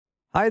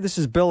Hi, this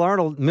is Bill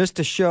Arnold. Missed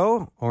a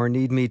show or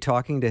need me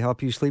talking to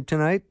help you sleep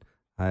tonight?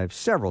 I have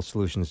several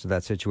solutions to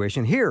that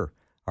situation. Here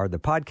are the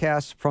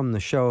podcasts from the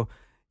show.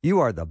 You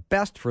are the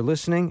best for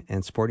listening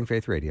and supporting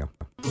Faith Radio.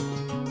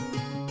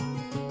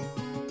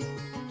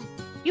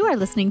 You are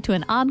listening to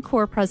an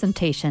encore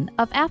presentation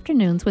of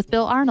Afternoons with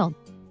Bill Arnold,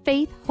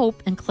 Faith,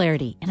 Hope, and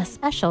Clarity in a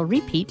special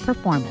repeat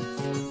performance.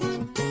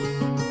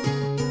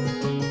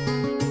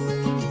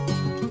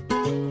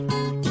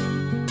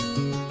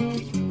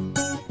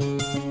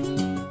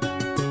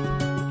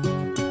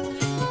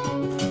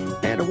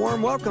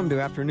 Warm welcome to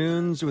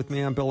Afternoons with me.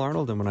 I'm Bill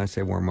Arnold, and when I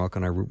say warm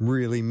welcome, I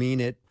really mean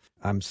it.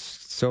 I'm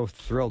so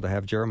thrilled to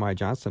have Jeremiah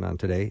Johnston on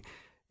today.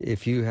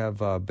 If you have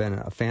been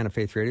a fan of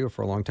Faith Radio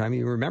for a long time,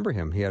 you remember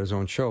him. He had his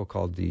own show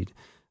called the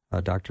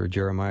Dr.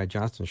 Jeremiah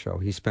Johnston Show.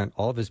 He spent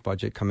all of his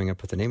budget coming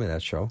up with the name of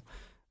that show,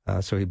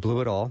 so he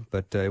blew it all.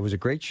 But it was a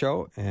great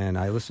show, and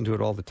I listened to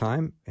it all the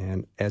time,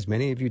 and as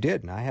many of you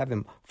did. And I have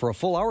him for a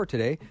full hour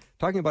today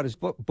talking about his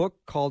book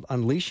called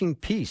Unleashing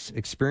Peace,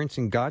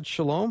 Experiencing God's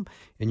Shalom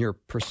in Your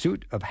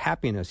Pursuit of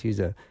Happiness. He's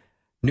a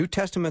New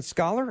Testament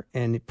scholar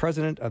and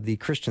president of the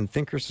Christian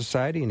Thinkers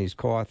Society, and he's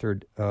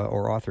co-authored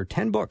or authored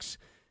 10 books.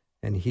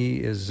 And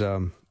he is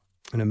an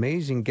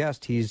amazing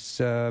guest. He's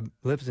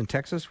lives in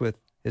Texas with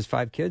his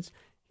 5 kids.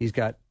 He's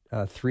got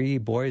 3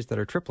 boys that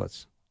are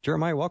triplets.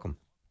 Jeremiah, welcome.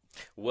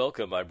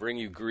 Welcome. I bring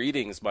you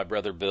greetings, my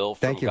brother Bill,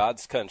 from Thank you.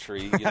 God's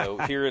country. You know,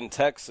 here in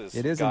Texas,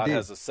 It is God indeed.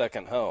 has a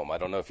second home. I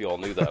don't know if you all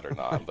knew that or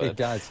not, but It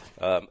does.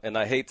 And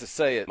I hate to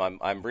say it,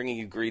 I'm bringing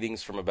you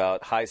greetings from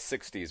about high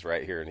 60s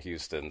right here in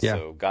Houston. Yeah.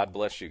 So God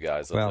bless you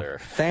guys Well, up there.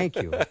 thank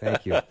you.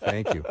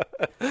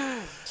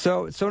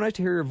 So nice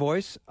to hear your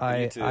voice.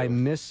 You too. I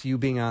miss you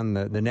being on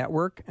the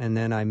network, and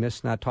then I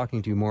miss not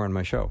talking to you more on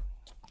my show.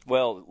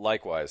 Well,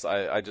 likewise.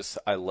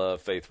 I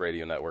love Faith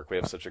Radio Network. We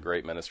have such a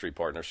great ministry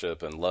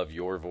partnership and love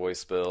your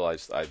voice, Bill.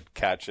 I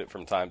catch it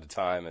from time to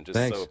time and just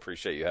Thanks. so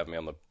appreciate you having me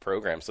on the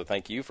program. So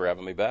thank you for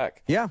having me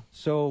back. Yeah.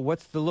 So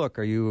what's the look?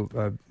 Are you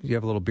you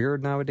have a little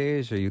beard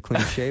nowadays? Are you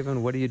clean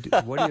shaven? What are you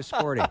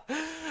sporting?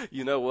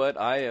 You know what?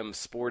 I am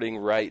sporting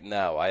right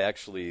now. I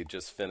actually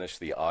just finished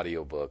the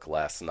audiobook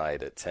last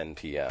night at 10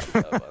 p.m.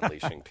 of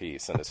Unleashing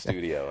Peace in the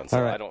studio. And so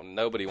All right.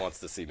 nobody wants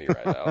to see me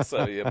right now.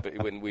 So yeah,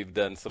 but when we've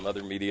done some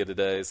other media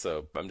today,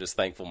 so I'm just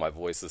thankful my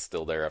voice is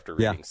still there after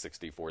reading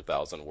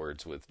 64,000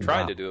 words with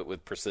trying to do it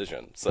with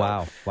precision.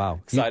 So Wow.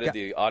 excited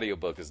the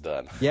audiobook is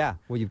done. Yeah.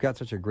 Well, you've got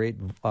such a great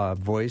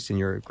voice, and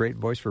you're a great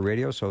voice for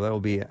radio, so that'll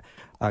be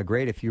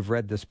great if you've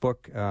read this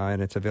book,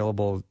 and it's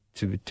available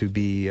to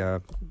be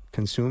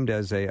consumed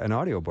as an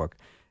audiobook.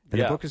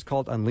 And the book is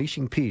called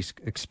Unleashing Peace,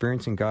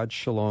 Experiencing God's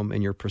Shalom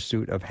in Your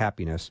Pursuit of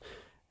Happiness.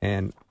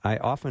 And I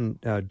often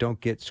don't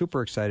get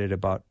super excited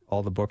about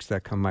all the books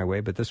that come my way,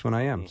 but this one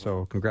I am.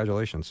 So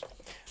congratulations.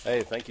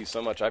 Hey, thank you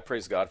so much. I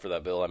praise God for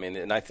that, Bill. I mean,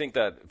 and I think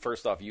that,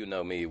 first off, you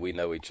know me. We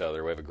know each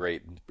other. We have a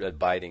great,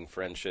 abiding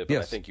friendship. Yes.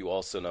 And I think you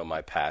also know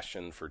my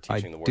passion for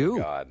teaching the Word of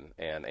God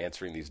and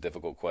answering these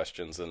difficult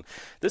questions. And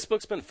this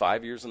book's been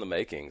 5 years in the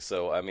making.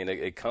 So, I mean,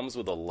 it comes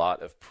with a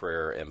lot of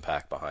prayer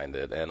impact behind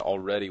it. And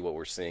already what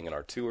we're seeing in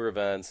our tour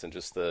events and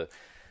just the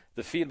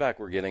feedback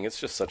we're getting, it's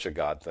just such a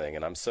God thing,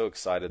 and I'm so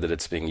excited that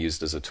it's being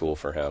used as a tool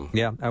for Him.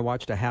 Yeah, I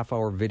watched a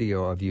half-hour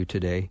video of you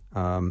today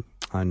on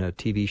a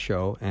TV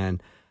show,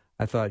 and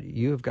I thought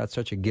you have got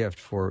such a gift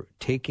for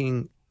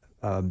taking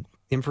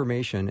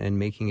information and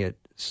making it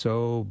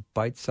so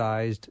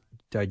bite-sized,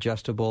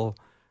 digestible,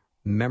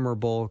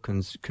 memorable,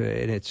 and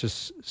it's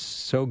just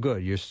so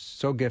good. You're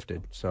so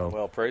gifted. So,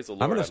 well, praise the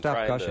Lord. I'm going to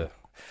stop gushing.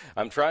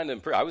 I'm trying to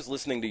improve. I was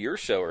listening to your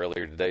show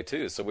earlier today,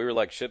 too, so we were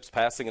like ships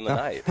passing in the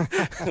night.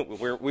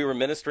 We were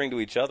ministering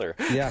to each other.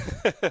 Yeah.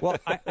 Well,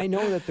 I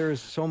know that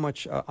there's so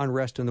much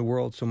unrest in the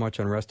world, so much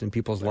unrest in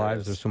people's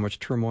lives. There's so much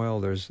turmoil.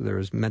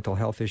 There's mental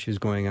health issues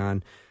going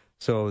on.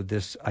 So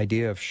this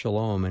idea of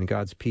shalom and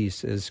God's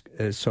peace is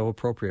so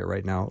appropriate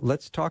right now.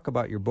 Let's talk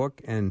about your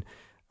book and,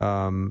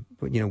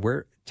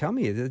 tell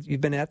me,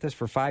 you've been at this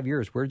for 5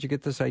 years. Where did you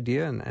get this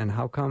idea, and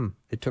how come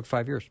it took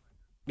 5 years?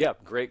 Yeah,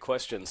 great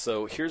question.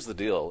 So here's the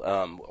deal.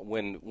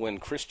 When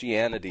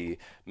Christianity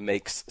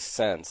makes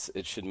sense,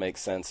 it should make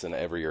sense in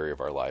every area of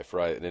our life,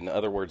 right? In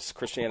other words,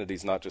 Christianity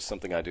is not just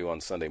something I do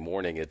on Sunday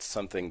morning. It's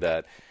something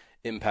that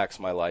impacts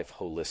my life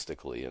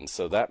holistically. And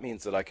so that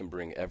means that I can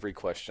bring every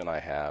question I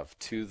have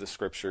to the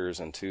Scriptures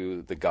and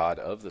to the God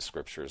of the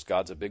Scriptures.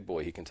 God's a big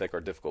boy. He can take our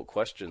difficult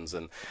questions.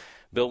 And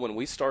Bill, when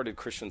we started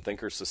Christian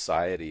Thinkers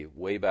Society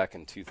way back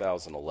in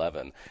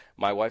 2011,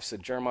 my wife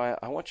said, Jeremiah,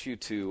 I want you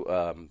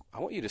to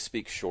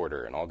speak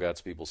shorter. And all God's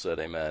people said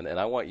amen.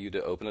 And I want you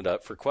to open it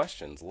up for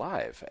questions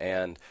live.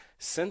 And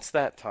since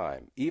that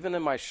time, even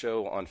in my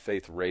show on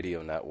Faith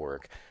Radio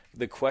Network,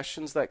 the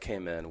questions that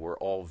came in were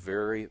all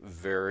very,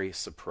 very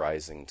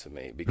surprising to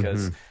me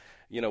because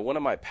you know, one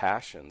of my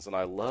passions, and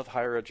I love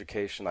higher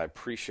education. I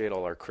appreciate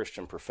all our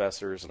Christian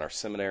professors and our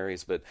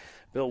seminaries, but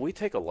Bill, we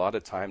take a lot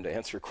of time to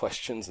answer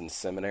questions in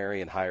seminary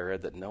and higher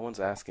ed that no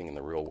one's asking in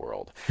the real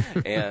world.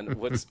 And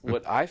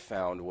what I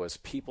found was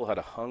people had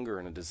a hunger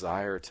and a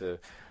desire to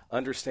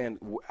understand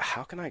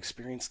how can I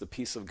experience the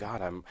peace of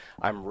God?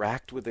 I'm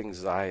racked with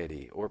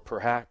anxiety, or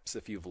perhaps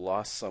if you've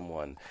lost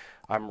someone,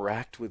 I'm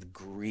racked with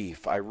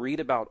grief. I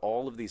read about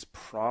all of these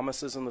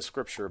promises in the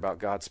scripture about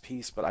God's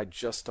peace, but I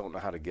just don't know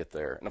how to get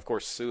there. And of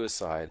course,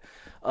 suicide,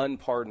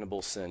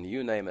 unpardonable sin,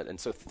 you name it.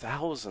 And so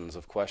thousands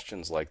of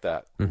questions like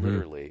that,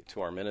 literally, to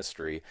our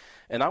ministry.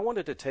 And I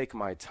wanted to take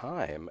my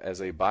time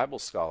as a Bible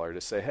scholar to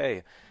say,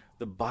 hey,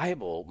 the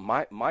Bible,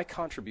 my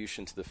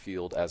contribution to the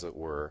field, as it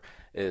were,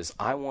 is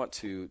I want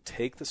to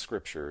take the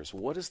scriptures.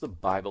 What does the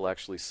Bible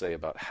actually say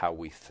about how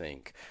we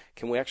think?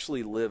 Can we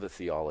actually live a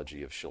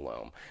theology of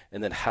shalom?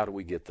 And then how do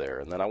we get there?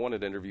 And then I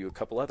wanted to interview a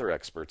couple other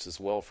experts as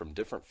well from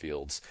different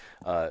fields.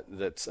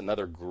 That's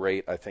another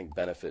great, I think,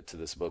 benefit to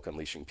this book,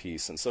 Unleashing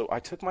Peace. And so I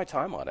took my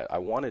time on it. I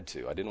wanted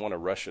to. I didn't want to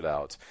rush it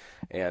out.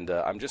 And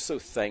I'm just so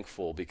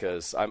thankful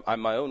because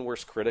I'm my own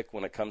worst critic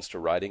when it comes to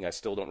writing. I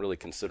still don't really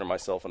consider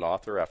myself an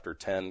author after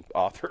 10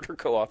 authored or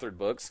co-authored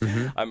books.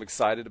 I'm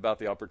excited about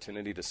the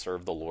opportunity to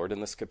serve the Lord in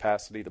this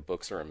capacity. The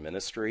books are a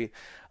ministry.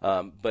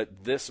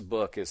 But this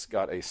book has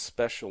got a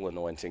special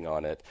anointing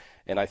on it.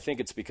 And I think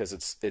it's because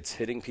it's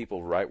hitting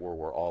people right where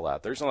we're all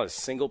at. There's not a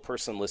single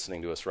person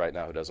listening to us right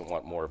now who doesn't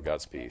want more of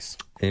God's peace.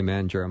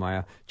 Amen,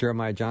 Jeremiah.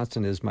 Jeremiah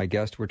Johnston is my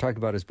guest. We're talking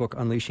about his book,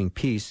 Unleashing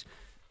Peace,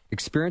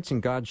 Experiencing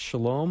God's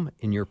Shalom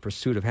in Your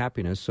Pursuit of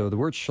Happiness. So the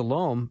word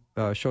shalom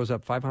shows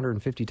up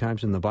 550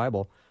 times in the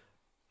Bible.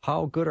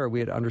 How good are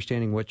we at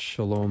understanding what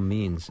shalom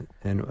means?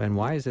 And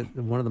why is it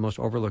one of the most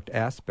overlooked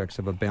aspects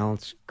of a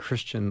balanced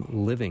Christian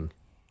living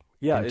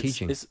and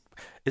teaching?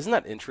 Isn't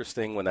that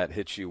interesting when that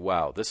hits you?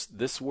 Wow,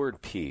 this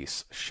word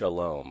peace,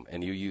 shalom,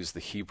 and you use the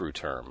Hebrew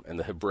term, and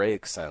the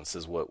Hebraic sense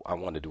is what I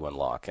wanted to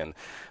unlock. And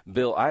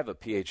Bill, I have a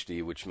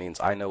PhD, which means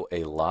I know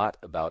a lot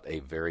about a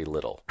very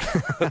little.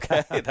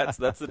 Okay, that's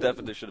the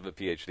definition of a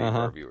PhD for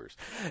our viewers.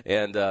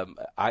 And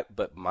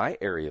but my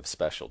area of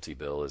specialty,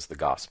 Bill, is the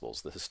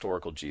Gospels, the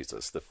historical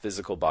Jesus, the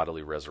physical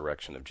bodily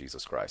resurrection of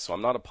Jesus Christ. So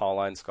I'm not a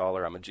Pauline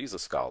scholar, I'm a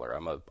Jesus scholar,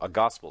 I'm a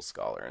Gospel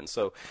scholar. And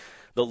so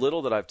the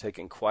little that I've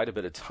taken quite a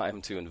bit of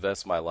time to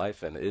invest my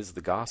life in is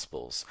the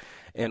Gospels.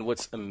 And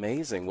what's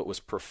amazing, what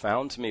was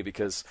profound to me,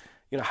 because,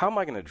 how am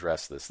I going to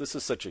address this? This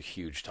is such a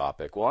huge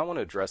topic. Well, I want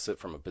to address it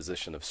from a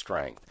position of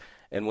strength.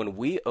 And when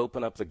we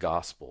open up the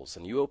Gospels,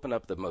 and you open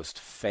up the most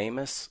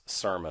famous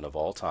sermon of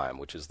all time,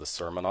 which is the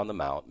Sermon on the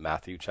Mount,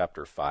 Matthew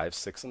chapter 5,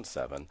 6, and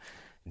 7,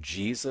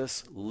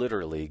 Jesus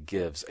literally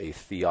gives a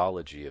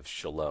theology of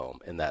shalom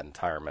in that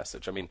entire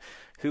message. I mean,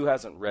 who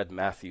hasn't read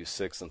Matthew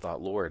 6 and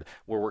thought, Lord,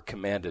 where we're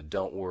commanded,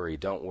 don't worry,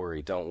 don't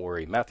worry, don't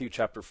worry. Matthew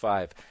chapter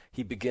 5,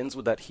 he begins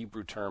with that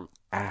Hebrew term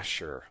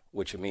asher,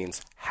 which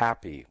means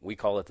happy. We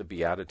call it the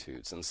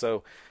Beatitudes. And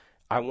so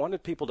I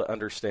wanted people to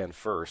understand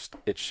first,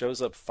 it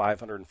shows up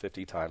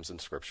 550 times in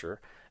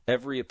Scripture.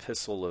 Every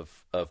epistle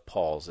of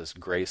Paul's is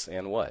grace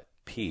and what?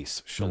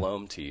 Peace,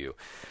 shalom to you.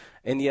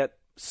 And yet,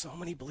 so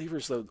many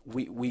believers, though,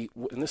 we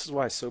and this is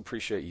why I so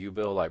appreciate you,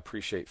 Bill. I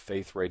appreciate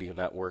Faith Radio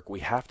Network. We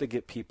have to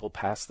get people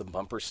past the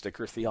bumper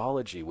sticker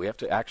theology. We have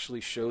to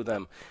actually show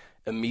them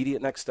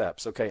immediate next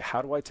steps. Okay,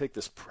 how do I take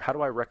this? How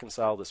do I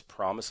reconcile this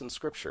promise in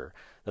Scripture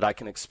that I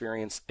can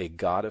experience a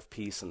God of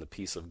peace and the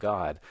peace of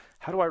God?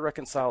 How do I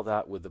reconcile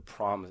that with the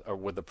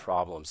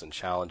problems and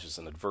challenges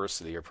and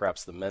adversity, or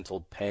perhaps the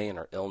mental pain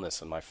or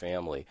illness in my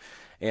family?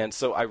 And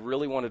so I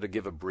really wanted to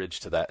give a bridge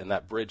to that, and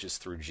that bridge is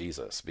through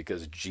Jesus,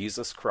 because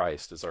Jesus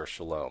Christ is our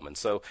shalom. And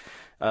so,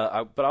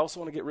 but I also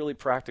want to get really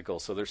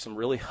practical. So there's some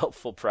really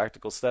helpful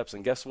practical steps,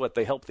 and guess what?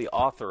 They help the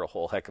author a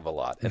whole heck of a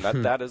lot, and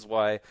that is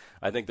why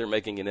I think they're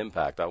making an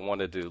impact. I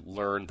wanted to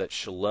learn that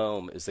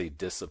shalom is a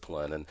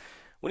discipline, and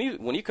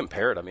when you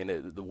compare it, I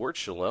mean, the word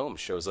shalom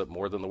shows up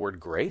more than the word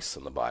grace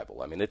in the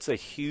Bible. I mean, it's a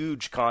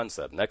huge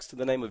concept. Next to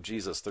the name of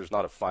Jesus, there's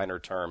not a finer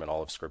term in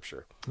all of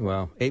Scripture.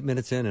 Well, 8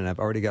 minutes in, and I've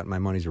already gotten my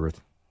money's worth.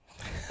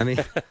 I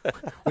mean,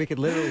 we could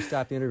literally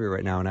stop the interview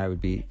right now, and I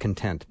would be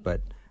content,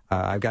 but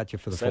I've got you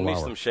for the full hour. Send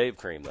me some shave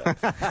cream, then.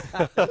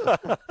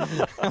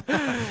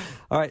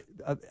 All right.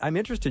 I'm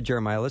interested,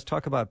 Jeremiah. Let's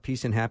talk about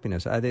peace and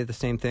happiness. Are they the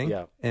same thing?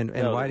 Yeah. And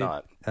no, why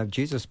not.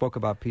 Jesus spoke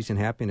about peace and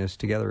happiness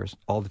together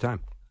all the time?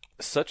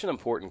 Such an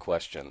important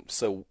question.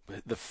 So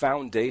the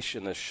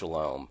foundation is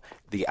shalom.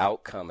 The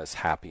outcome is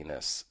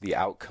happiness. The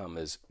outcome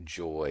is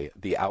joy.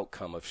 The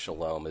outcome of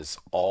shalom is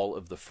all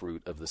of the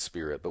fruit of the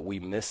Spirit. But we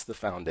miss the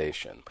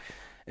foundation.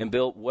 And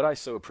Bill, what I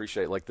so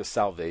appreciate, like the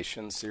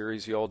salvation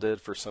series you all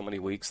did for so many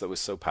weeks, that was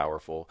so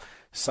powerful.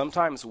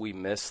 Sometimes we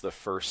miss the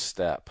first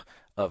step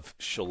of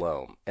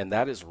shalom, and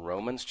that is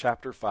Romans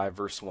chapter 5,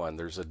 verse 1.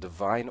 There's a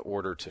divine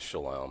order to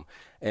shalom,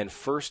 and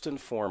first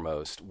and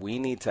foremost, we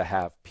need to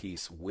have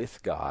peace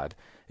with God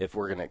if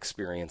we're going to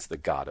experience the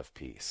God of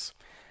peace.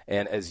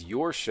 And as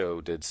your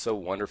show did so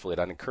wonderfully,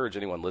 and I'd encourage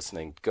anyone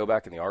listening, go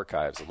back in the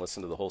archives and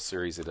listen to the whole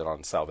series you did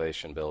on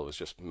salvation, Bill. It was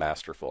just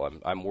masterful.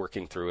 I'm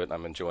working through it, and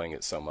I'm enjoying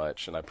it so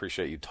much, and I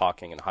appreciate you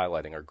talking and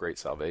highlighting our great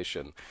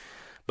salvation.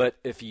 But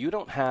if you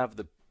don't have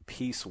the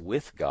peace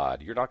with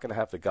God, you're not going to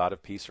have the God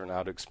of peace or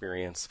now to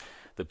experience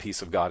the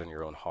peace of God in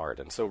your own heart.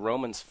 And so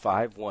Romans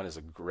 5:1 is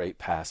a great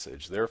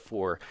passage.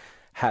 Therefore,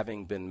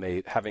 having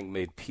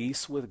made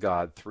peace with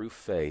God through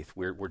faith.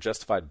 We're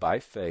justified by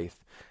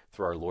faith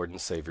through our Lord and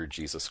Savior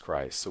Jesus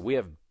Christ. So we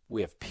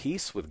have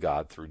peace with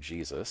God through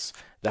Jesus.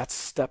 That's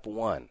step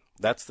one.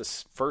 That's the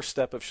first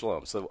step of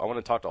shalom. So I want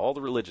to talk to all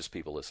the religious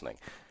people listening.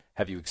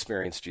 Have you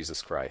experienced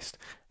Jesus Christ?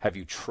 Have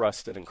you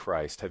trusted in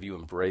Christ? Have you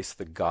embraced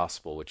the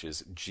gospel, which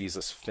is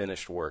Jesus'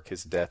 finished work,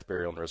 his death,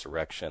 burial, and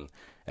resurrection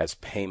as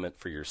payment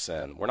for your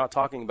sin? We're not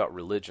talking about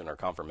religion or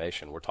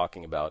confirmation. We're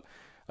talking about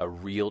a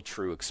real,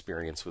 true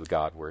experience with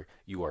God where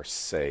you are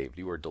saved,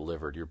 you are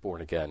delivered, you're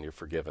born again, you're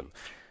forgiven.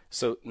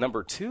 So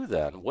number two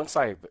then, once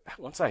I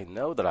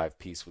know that I have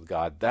peace with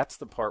God, that's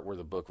the part where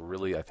the book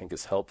really, I think,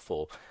 is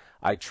helpful.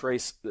 I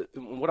trace,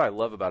 what I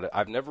love about it,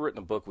 I've never written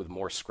a book with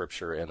more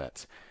scripture in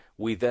it.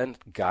 We then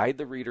guide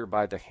the reader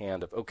by the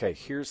hand of, okay,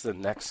 here's the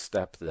next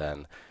step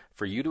then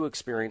for you to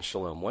experience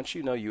shalom. Once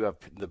you know you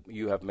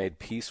have made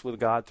peace with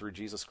God through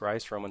Jesus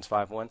Christ, Romans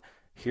 5:1,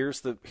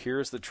 here's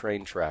the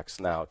train tracks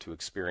now to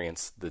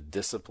experience the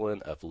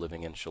discipline of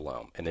living in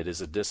shalom. And it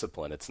is a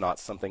discipline. It's not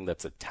something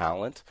that's a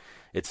talent.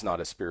 It's not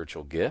a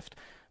spiritual gift.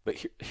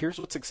 But here's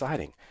what's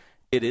exciting.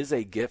 It is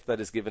a gift that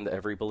is given to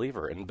every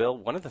believer. And Bill,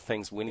 one of the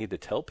things we need to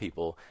tell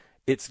people,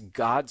 it's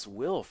God's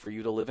will for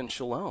you to live in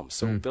shalom.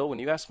 So, Bill, when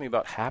you ask me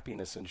about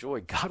happiness and joy,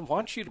 God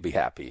wants you to be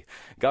happy.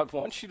 God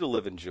wants you to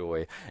live in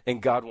joy,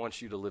 and God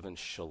wants you to live in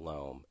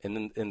shalom.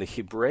 And in the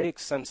Hebraic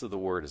sense of the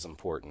word is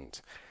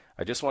important.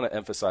 I just want to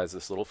emphasize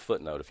this little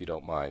footnote, if you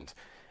don't mind.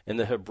 In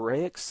the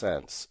Hebraic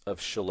sense of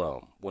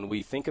shalom, when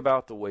we think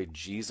about the way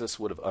Jesus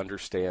would have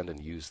understood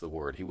and used the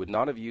word, he would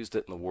not have used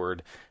it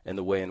in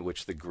the way in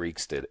which the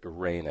Greeks did,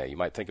 eirene. You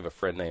might think of a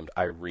friend named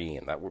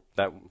Irene.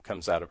 That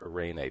comes out of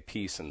eirene,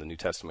 peace in the New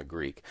Testament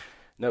Greek.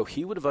 No,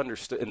 he would have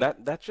understood, and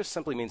that just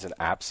simply means an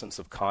absence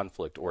of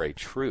conflict or a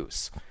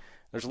truce.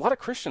 There's a lot of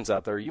Christians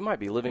out there, you might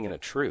be living in a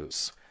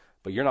truce,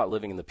 but you're not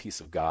living in the peace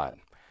of God.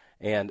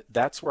 And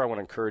that's where I want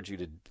to encourage you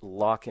to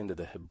lock into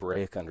the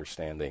Hebraic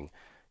understanding.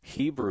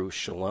 Hebrew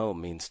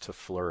shalom means to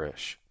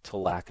flourish, to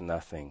lack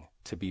nothing,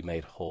 to be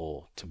made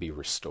whole, to be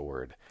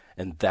restored.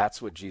 And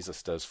that's what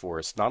Jesus does for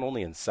us, not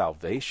only in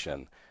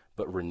salvation,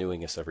 but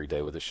renewing us every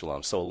day with his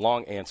shalom. So a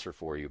long answer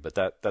for you, but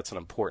that's an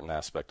important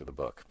aspect of the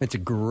book. It's a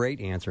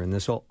great answer. And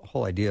this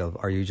whole idea of,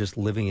 are you just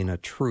living in a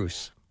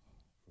truce?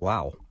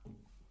 Wow.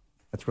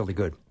 That's really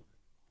good.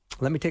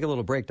 Let me take a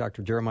little break.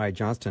 Dr. Jeremiah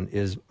Johnston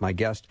is my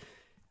guest.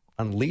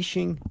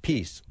 Unleashing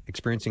Peace,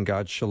 Experiencing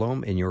God's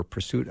Shalom in Your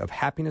Pursuit of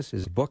Happiness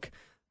is a book.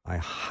 I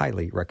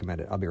highly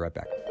recommend it. I'll be right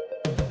back.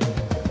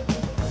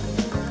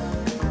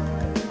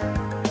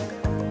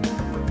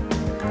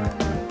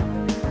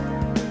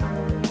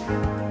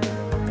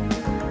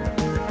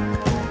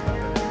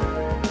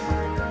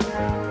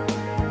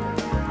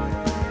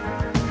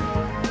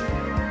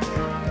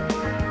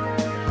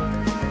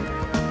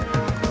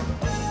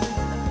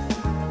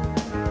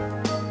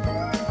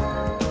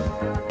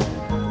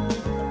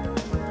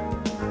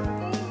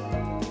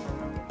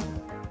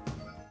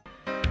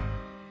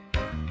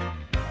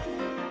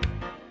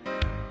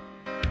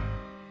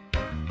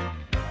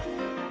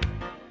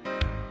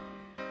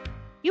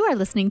 You are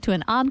listening to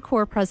an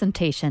encore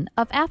presentation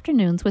of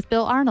Afternoons with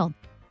Bill Arnold.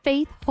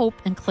 Faith, hope,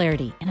 and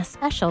clarity in a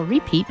special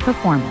repeat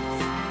performance.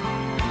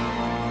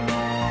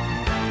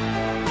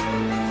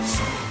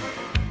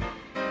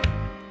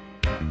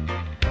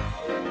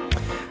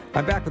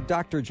 I'm back with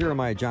Dr.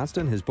 Jeremiah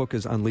Johnston. His book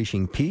is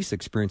Unleashing Peace,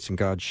 Experiencing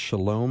God's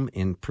Shalom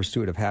in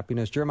Pursuit of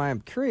Happiness. Jeremiah,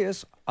 I'm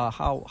curious,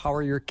 how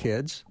are your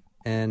kids,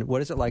 and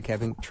what is it like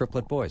having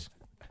triplet boys?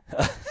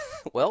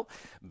 Well,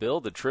 Bill,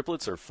 the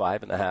triplets are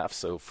 5.5,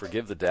 so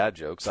forgive the dad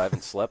jokes. I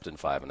haven't slept in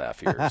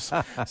 5.5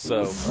 years.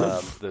 So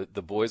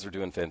the boys are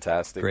doing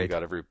fantastic. Great.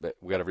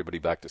 We got everybody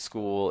back to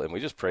school, and we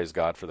just praise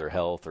God for their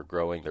health. They're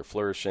growing. They're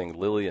flourishing.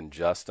 Lily and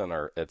Justin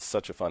are at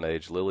such a fun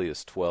age. Lily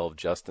is 12.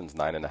 Justin's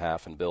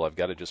 9.5. And, Bill, I've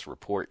got to just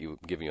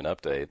give you an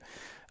update.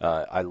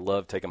 I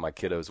love taking my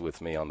kiddos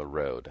with me on the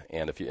road.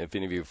 And if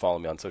any of you follow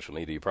me on social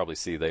media, you probably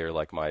see they are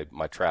like my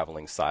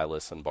traveling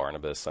Silas and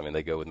Barnabas. I mean,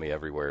 they go with me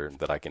everywhere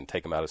that I can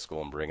take them out of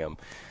school and bring them.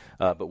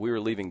 But we were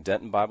leaving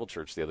Denton Bible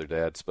Church the other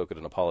day. I'd spoke at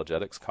an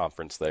apologetics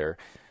conference there,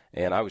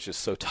 and I was just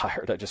so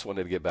tired. I just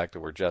wanted to get back to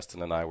where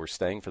Justin and I were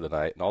staying for the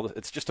night. And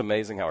it's just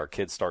amazing how our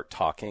kids start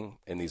talking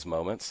in these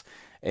moments.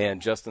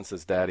 And Justin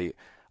says, "Daddy,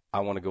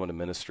 I want to go into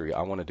ministry.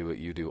 I want to do what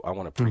you do. I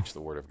want to preach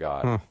the Word of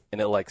God." And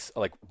it like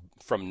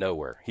from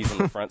nowhere, he's in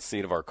the front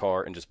seat of our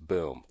car, and just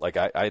boom. Like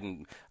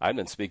I'd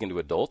been speaking to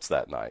adults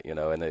that night,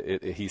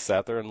 and he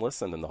sat there and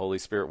listened, and the Holy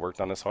Spirit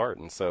worked on his heart.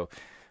 And so,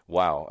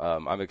 wow,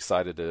 I'm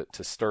excited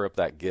to stir up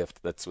that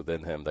gift that's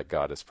within him that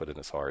God has put in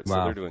his heart. Wow.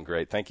 So they're doing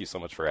great. Thank you so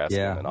much for asking.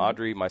 Yeah. And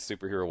Audrey, my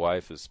superhero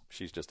wife,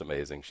 she's just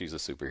amazing. She's a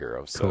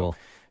superhero. So Cool.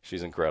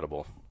 She's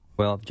incredible.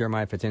 Well,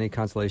 Jeremiah, if it's any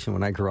consolation,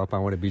 when I grow up, I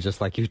want to be just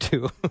like you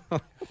too.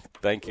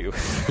 Thank you.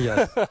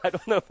 Yes. I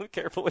don't know.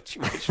 Careful what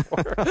you wish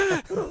for.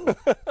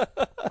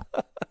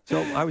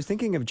 So I was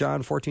thinking of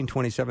John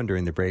 14:27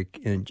 during the break,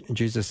 and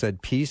Jesus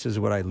said, "Peace is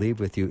what I leave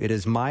with you. It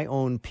is my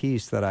own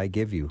peace that I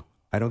give you.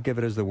 I don't give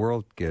it as the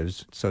world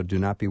gives, so do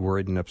not be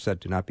worried and upset.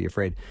 Do not be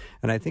afraid."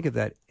 And I think of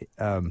that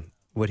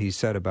what he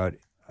said about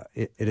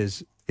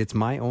it's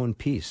my own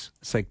peace.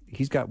 It's like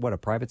he's got, what, a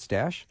private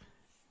stash?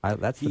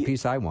 That's the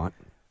peace I want.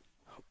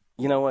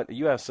 You know what?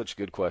 You ask such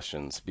good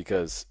questions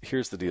because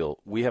here's the deal.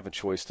 We have a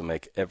choice to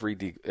make every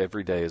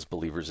day as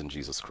believers in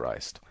Jesus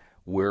Christ.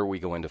 Where are we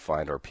going to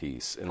find our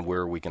peace, and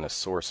where are we going to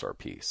source our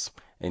peace?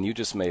 And you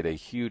just made a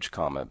huge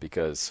comment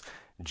because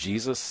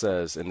Jesus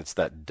says, and it's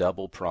that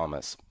double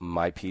promise,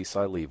 my peace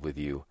I leave with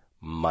you,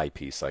 my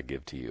peace I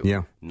give to you.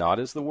 Yeah. Not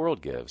as the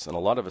world gives. And a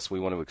lot of us, we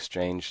want to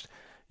exchange,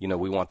 we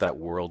want that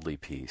worldly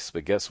peace.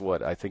 But guess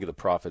what? I think of the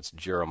prophets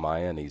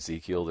Jeremiah and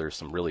Ezekiel. There's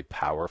some really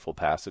powerful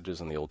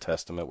passages in the Old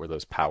Testament where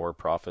those power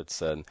prophets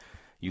said,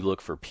 you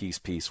look for peace,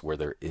 peace where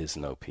there is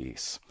no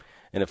peace.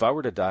 And if I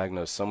were to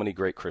diagnose so many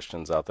great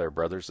Christians out there,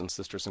 brothers and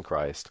sisters in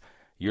Christ,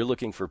 you're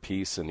looking for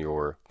peace in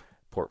your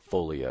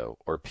portfolio,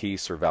 or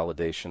peace or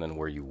validation in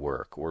where you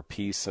work, or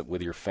peace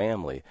with your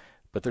family.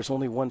 But there's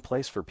only one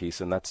place for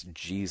peace, and that's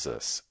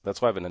Jesus.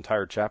 That's why I have an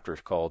entire chapter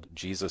called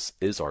Jesus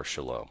is our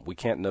Shalom. We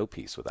can't know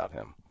peace without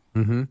him.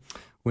 Mm-hmm.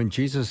 When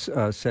Jesus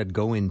said,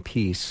 go in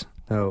peace,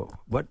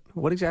 what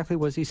exactly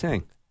was he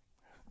saying?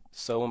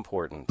 So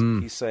important.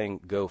 He's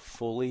saying, go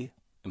fully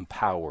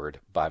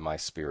empowered by my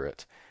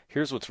Spirit.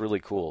 Here's what's really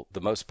cool.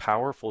 The most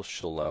powerful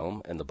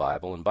shalom in the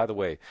Bible, and by the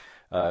way,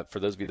 for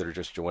those of you that are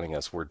just joining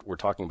us, we're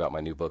talking about my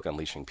new book,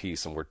 Unleashing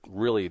Peace, and we're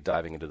really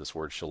diving into this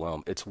word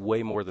shalom. It's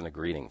way more than a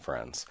greeting,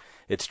 friends.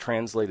 It's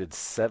translated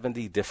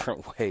 70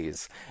 different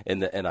ways in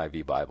the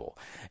NIV Bible.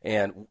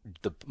 And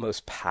the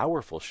most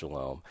powerful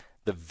shalom,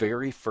 the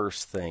very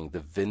first thing, the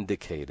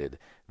vindicated,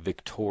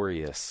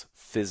 victorious,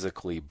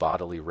 physically,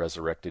 bodily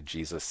resurrected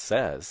Jesus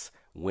says,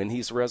 when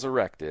he's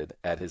resurrected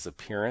at his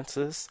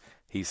appearances,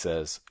 he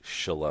says,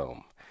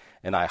 shalom.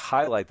 And I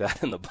highlight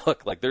that in the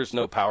book. Like, there's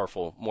no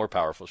more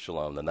powerful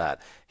shalom than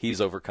that. He's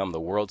overcome the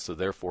world, so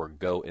therefore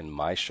go in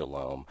my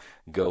shalom,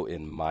 go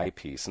in my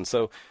peace. And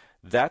so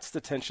that's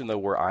the tension, though,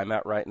 where I'm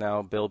at right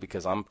now, Bill,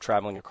 because I'm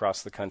traveling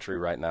across the country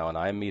right now, and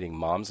I'm meeting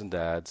moms and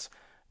dads,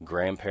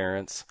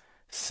 grandparents,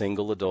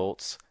 single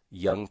adults,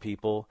 young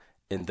people,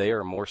 and they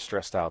are more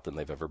stressed out than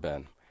they've ever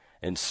been.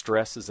 And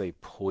stress is a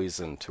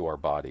poison to our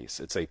bodies.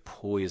 It's a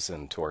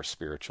poison to our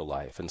spiritual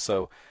life. And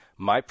so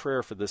my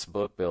prayer for this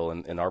book, Bill,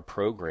 and our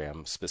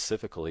program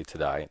specifically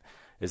tonight,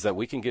 is that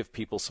we can give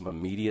people some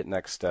immediate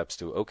next steps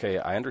to, okay,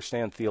 I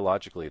understand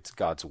theologically it's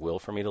God's will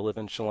for me to live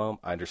in shalom.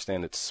 I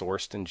understand it's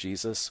sourced in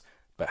Jesus,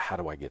 but how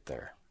do I get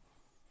there?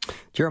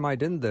 Jeremiah,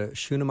 didn't the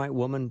Shunammite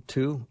woman,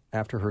 too,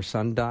 after her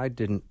son died,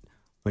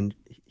 when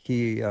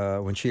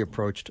she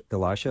approached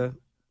Elisha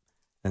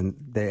and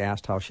they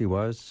asked how she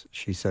was,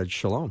 she said,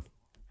 shalom.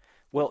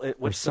 Well,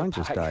 her son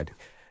just died.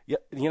 Yeah,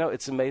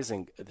 it's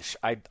amazing.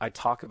 I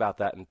talk about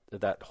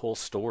that whole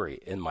story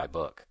in my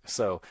book.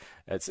 So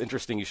it's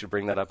interesting you should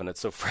bring that up, and it's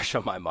so fresh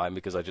on my mind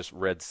because I just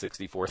read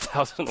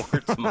 64,000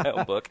 words of my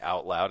own book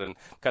out loud, and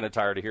I'm kind of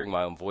tired of hearing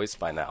my own voice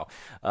by now.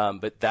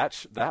 But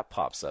that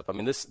pops up. I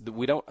mean,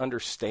 we don't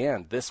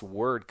understand. This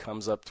word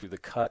comes up through the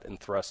cut and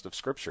thrust of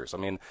scriptures. I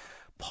mean,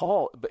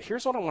 but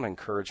here's what I want to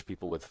encourage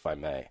people with, if I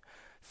may.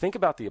 Think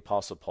about the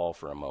Apostle Paul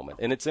for a moment.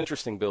 And it's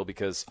interesting, Bill,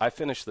 because I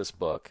finished this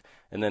book,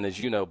 and then, as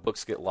you know,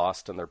 books get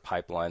lost in their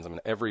pipelines. I mean,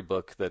 every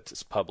book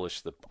that's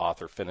published, the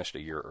author finished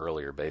a year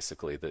earlier,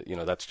 basically.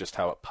 That's just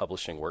how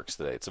publishing works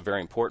today. It's a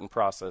very important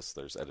process.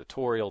 There's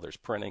editorial, there's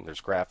printing, there's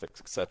graphics,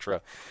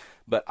 etc.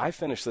 But I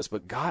finished this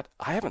book. God,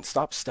 I haven't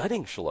stopped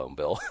studying Shalom,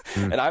 Bill.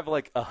 And I have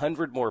like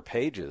 100 more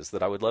pages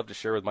that I would love to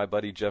share with my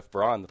buddy Jeff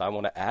Braun that I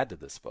want to add to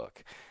this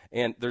book.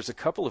 And there's a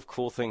couple of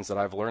cool things that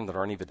I've learned that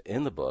aren't even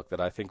in the book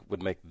that I think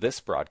would make this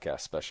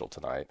broadcast special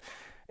tonight.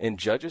 In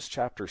Judges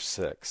chapter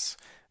 6,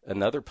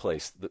 another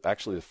place,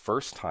 actually the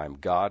first time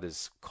God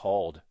is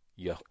called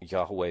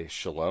Yahweh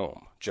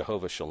Shalom,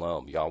 Jehovah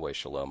Shalom, Yahweh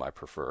Shalom, I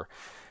prefer.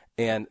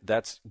 And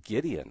that's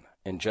Gideon.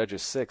 In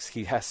Judges 6,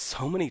 he has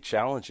so many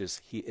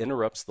challenges, he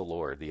interrupts the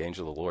Lord, the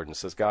angel of the Lord, and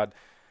says, God,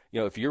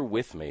 if you're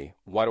with me,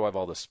 why do I have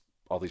all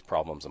these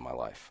problems in my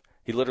life?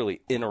 He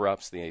literally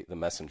interrupts the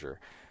messenger.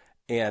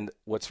 And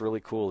what's really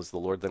cool is the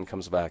Lord then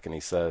comes back and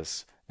he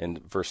says in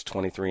verse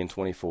 23 and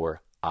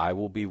 24, I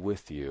will be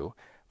with you.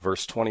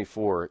 Verse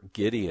 24,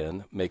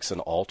 Gideon makes an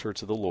altar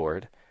to the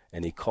Lord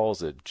and he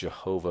calls it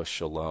Jehovah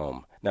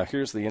Shalom. Now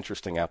here's the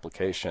interesting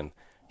application.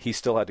 He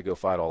still had to go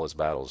fight all his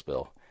battles,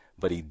 Bill,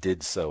 but he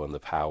did so in the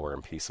power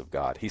and peace of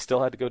God. He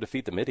still had to go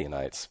defeat the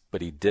Midianites,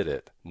 but he did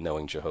it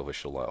knowing Jehovah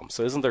Shalom.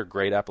 So isn't there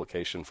great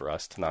application for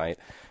us tonight?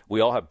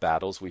 We all have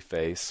battles we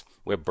face.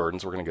 We have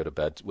burdens we're going to go to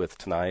bed with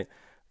tonight.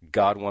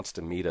 God wants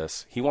to meet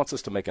us. He wants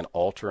us to make an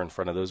altar in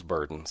front of those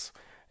burdens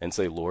and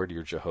say, Lord,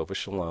 you're Jehovah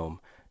Shalom.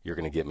 You're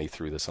going to get me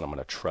through this, and I'm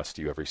going to trust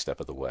you every step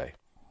of the way.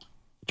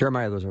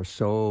 Jeremiah, those are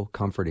so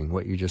comforting.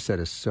 What you just said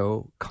is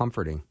so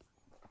comforting.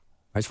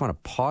 I just want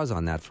to pause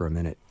on that for a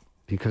minute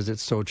because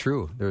it's so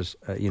true. There's,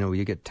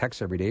 you get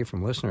texts every day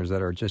from listeners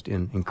that are just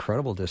in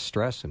incredible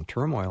distress and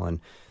turmoil,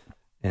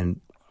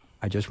 and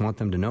I just want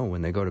them to know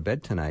when they go to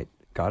bed tonight,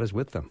 God is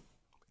with them.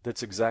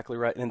 That's exactly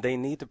right. And they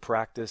need to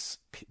practice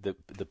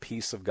the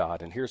peace of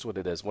God. And here's what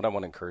it is. What I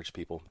want to encourage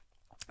people.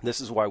 This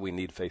is why we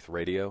need Faith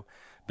Radio,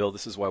 Bill,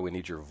 this is why we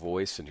need your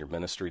voice and your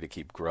ministry to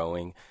keep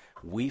growing.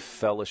 We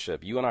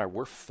fellowship. You and I,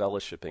 we're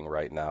fellowshipping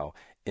right now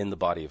in the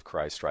body of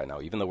Christ right now,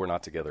 even though we're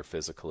not together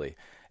physically.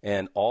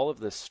 And all of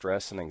this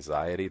stress and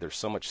anxiety, there's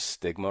so much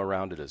stigma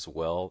around it as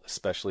well,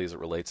 especially as it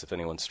relates if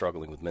anyone's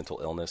struggling with mental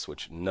illness,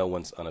 which no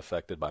one's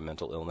unaffected by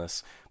mental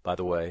illness, by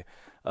the way.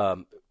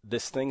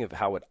 This thing of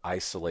how it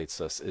isolates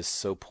us is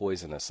so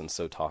poisonous and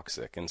so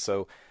toxic. And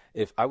so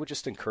if I would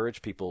just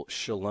encourage people,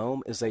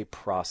 shalom is a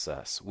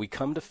process. We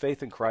come to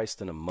faith in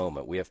Christ in a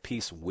moment. We have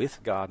peace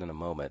with God in a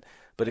moment.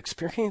 But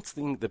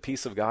experiencing the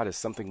peace of God is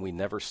something we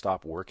never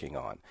stop working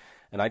on.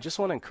 And I just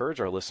want to encourage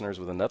our listeners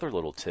with another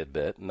little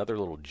tidbit, another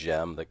little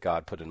gem that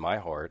God put in my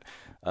heart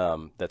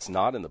that's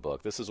not in the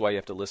book. This is why you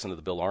have to listen to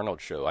the Bill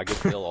Arnold Show. I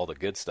give Bill all the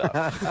good stuff.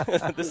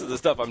 This is the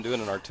stuff I'm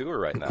doing in our tour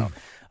right now.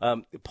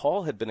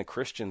 Paul had been a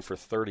Christian for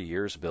 30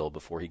 years, Bill,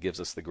 before he gives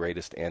us the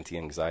greatest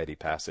anti-anxiety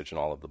passage in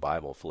all of the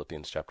Bible,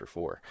 Philippians chapter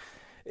 4.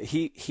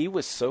 He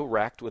was so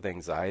racked with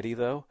anxiety,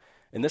 though,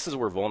 and this is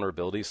where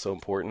vulnerability is so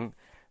important.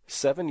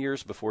 7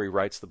 years before he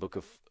writes the book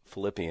of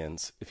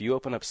Philippians, if you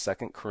open up 2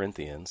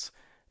 Corinthians,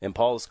 and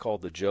Paul is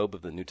called the Job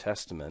of the New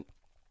Testament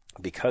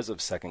because of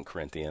 2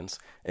 Corinthians.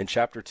 In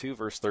chapter 2,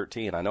 verse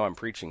 13, I know I'm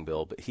preaching,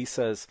 Bill, but he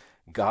says,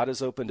 God has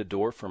opened a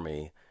door for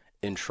me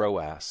in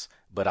Troas,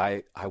 but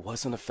I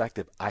wasn't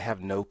effective. I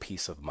have no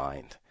peace of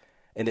mind.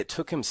 And it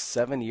took him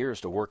 7 years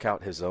to work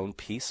out his own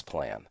peace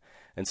plan.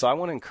 And so I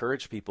want to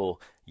encourage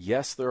people,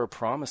 yes, there are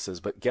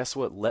promises, but guess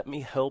what? Let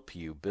me help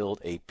you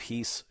build a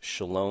peace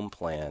shalom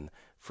plan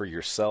for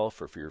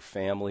yourself or for your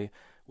family.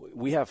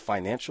 We have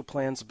financial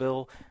plans,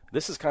 Bill.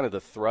 This is kind of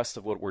the thrust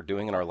of what we're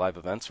doing in our live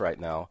events right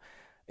now.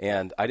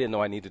 And I didn't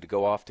know I needed to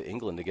go off to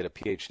England to get a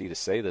PhD to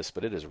say this,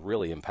 but it is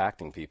really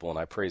impacting people, and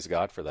I praise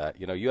God for that.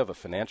 You know, you have a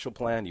financial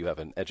plan, you have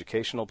an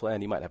educational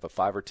plan, you might have a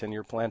 5 or 10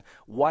 year plan.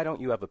 Why don't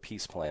you have a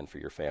peace plan for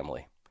your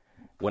family?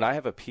 When I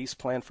have a peace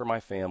plan for my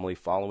family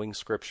following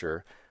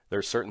Scripture, there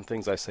are certain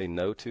things I say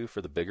no to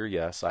for the bigger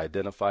yes. I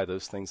identify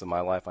those things in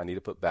my life I need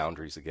to put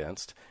boundaries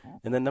against.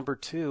 And then number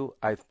 2,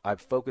 I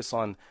focus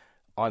on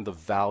the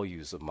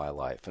values of my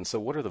life. And so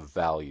what are the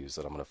values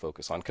that I'm going to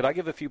focus on? Could I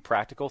give a few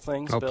practical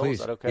things, Bill? Please.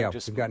 Is that okay? Yeah,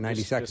 we've got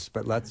 90 seconds,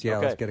 but let's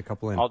get a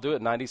couple in. I'll do it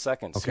in 90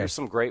 seconds. Okay. Here's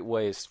some great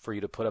ways for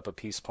you to put up a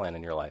peace plan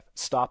in your life.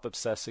 Stop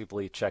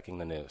obsessively checking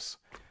the news.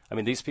 I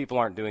mean, these people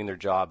aren't doing their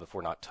job if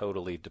we're not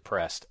totally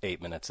depressed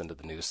 8 minutes into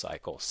the news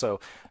cycle. So,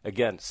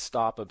 again,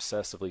 stop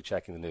obsessively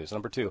checking the news.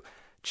 Number 2,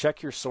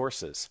 check your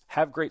sources.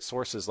 Have great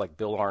sources like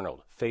Bill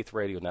Arnold, Faith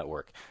Radio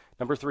Network.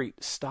 Number 3,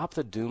 stop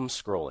the doom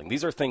scrolling.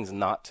 These are things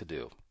not to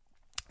do.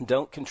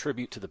 Don't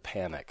contribute to the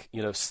panic.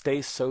 You know,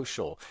 stay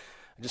social.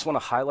 I just want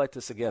to highlight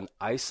this again.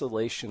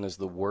 Isolation is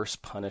the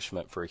worst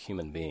punishment for a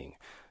human being.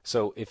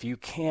 So if you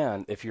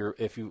can, if you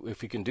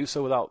can do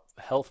so without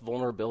health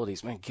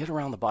vulnerabilities, man, get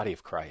around the body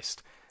of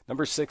Christ.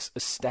 Number 6,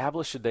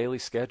 establish a daily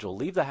schedule.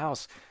 Leave the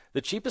house.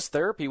 The cheapest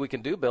therapy we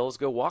can do, Bill, is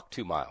go walk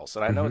 2 miles.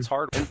 And I know it's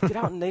hard. And get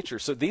out in nature.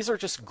 So these are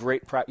just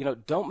great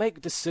don't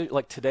make decisions.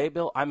 Like today,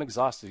 Bill, I'm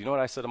exhausted. You know what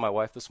I said to my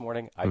wife this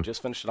morning? I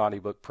just finished an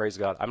audiobook. Praise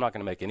God. I'm not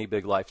going to make any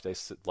big life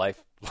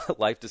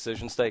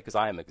decisions today because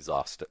I am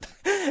exhausted.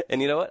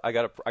 And you know what? I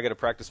got to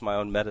practice my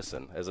own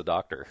medicine as a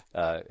doctor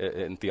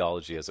in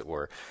theology, as it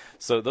were.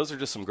 So those are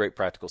just some great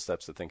practical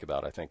steps to think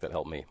about, I think, that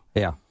help me.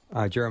 Yeah.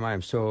 Jeremiah,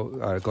 I'm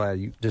so glad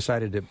you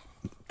decided to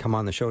come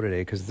on the show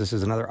today because this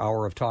is another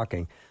hour of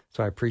talking.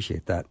 So I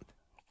appreciate that.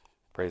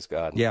 Praise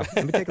God. Yeah.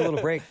 Let me take a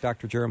little break.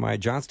 Dr. Jeremiah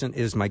Johnston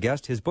is my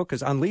guest. His book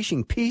is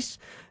Unleashing Peace,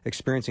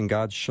 Experiencing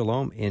God's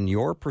Shalom in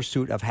Your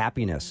Pursuit of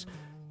Happiness.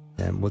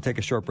 And we'll take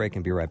a short break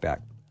and be right back.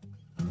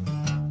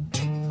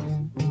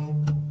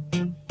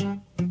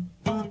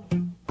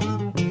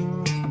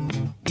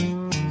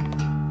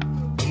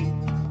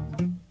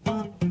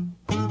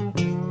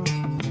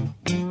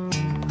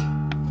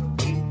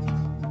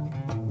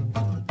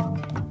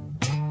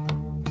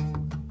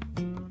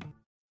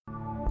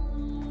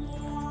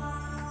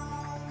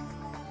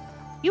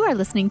 You are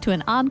listening to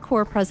an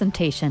encore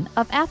presentation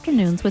of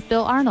Afternoons with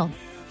Bill Arnold,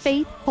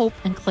 Faith, Hope,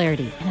 and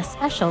Clarity, in a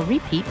special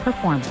repeat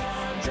performance.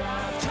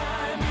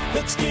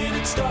 Let's get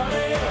it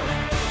started.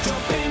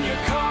 Jump in your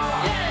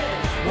car.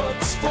 Yeah.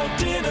 What's for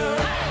dinner?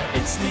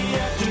 It's the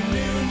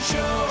afternoon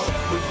show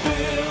with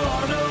Bill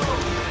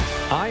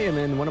Arnold. I am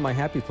in one of my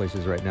happy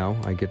places right now.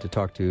 I get to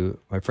talk to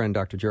my friend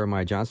Dr.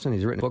 Jeremiah Johnston.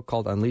 He's written a book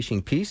called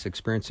Unleashing Peace,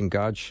 Experiencing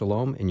God's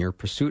Shalom in Your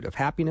Pursuit of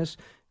Happiness.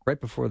 Right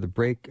before the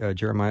break,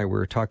 Jeremiah, we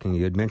were talking,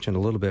 you had mentioned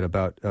a little bit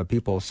about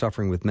people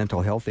suffering with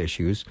mental health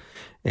issues.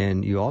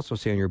 And you also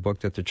say in your book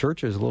that the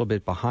church is a little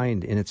bit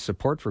behind in its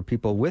support for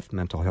people with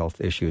mental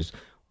health issues.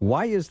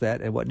 Why is that,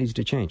 and what needs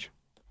to change?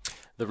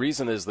 The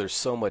reason is there's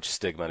so much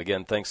stigma. And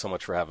again, thanks so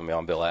much for having me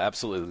on, Bill. I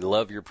absolutely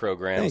love your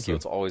program. Thank you.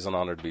 It's always an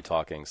honor to be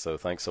talking. So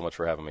thanks so much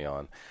for having me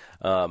on.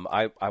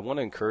 I want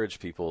to encourage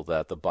people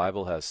that the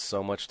Bible has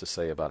so much to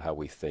say about how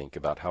we think,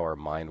 about how our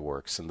mind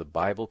works, and the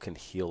Bible can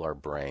heal our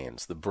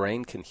brains. The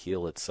brain can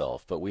heal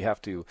itself, but we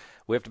have to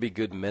be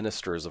good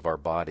ministers of our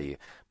body,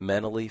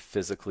 mentally,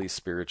 physically,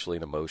 spiritually,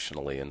 and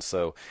emotionally. And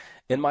so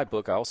In my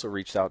book, I also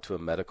reached out to a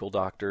medical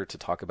doctor to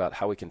talk about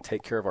how we can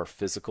take care of our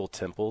physical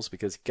temples,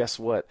 because guess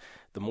what?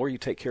 The more you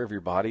take care of your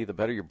body, the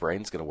better your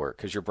brain's going to work,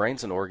 because your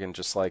brain's an organ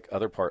just like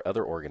other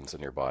organs in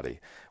your body.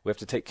 We have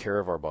to take care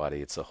of our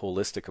body. It's a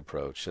holistic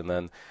approach. And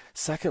then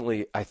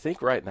secondly, I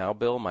think right now,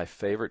 Bill, my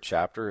favorite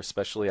chapter,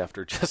 especially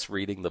after just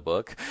reading the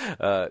book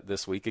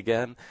this week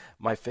again,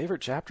 my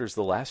favorite chapter is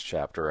the last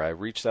chapter. I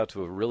reached out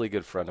to a really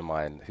good friend of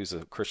mine who's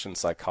a Christian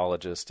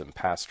psychologist and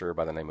pastor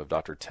by the name of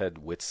Dr. Ted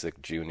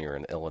Witzig Jr.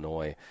 in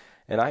Illinois.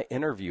 And I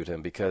interviewed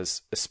him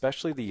because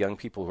especially the young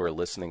people who are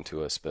listening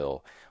to us,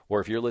 Bill, or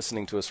if you're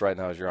listening to us right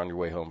now as you're on your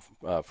way home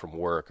from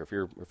work, if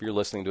you're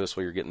listening to us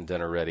while you're getting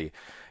dinner ready,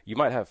 you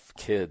might have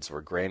kids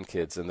or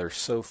grandkids, and they're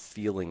so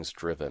feelings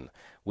driven.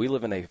 We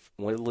live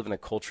in a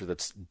culture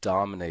that's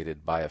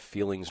dominated by a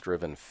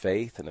feelings-driven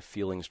faith and a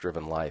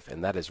feelings-driven life,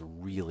 and that is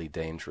really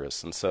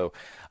dangerous. And so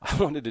I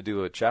wanted to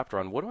do a chapter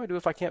on what do I do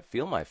if I can't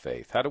feel my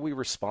faith? How do we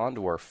respond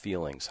to our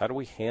feelings? How do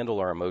we handle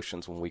our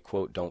emotions when we,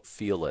 quote, don't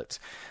feel it?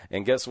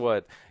 And guess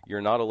what?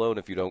 You're not alone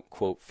if you don't,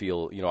 quote,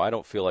 feel, I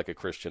don't feel like a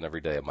Christian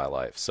every day of my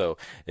life. So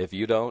if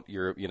you don't,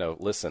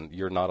 listen,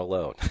 you're not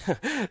alone.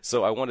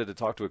 So I wanted to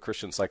talk to a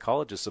Christian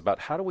psychologist about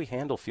how do we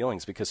handle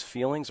feelings, because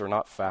feelings are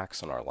not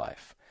facts in our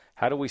life.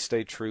 How do we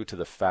stay true to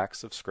the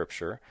facts of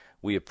Scripture?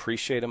 We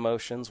appreciate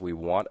emotions. We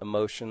want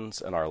emotions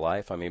in our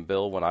life. I mean,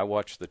 Bill, when I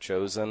watch The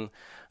Chosen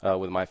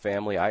with my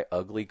family, I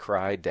ugly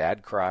cry,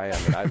 dad cry.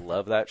 I mean, I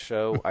love that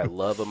show. I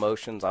love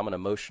emotions. I'm an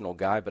emotional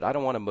guy, but I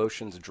don't want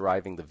emotions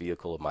driving the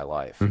vehicle of my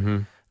life.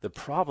 Mm-hmm. The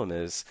problem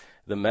is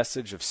the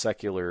message of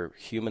secular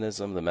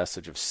humanism, the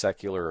message of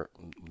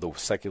the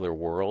secular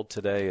world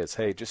today is,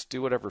 hey, just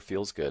do whatever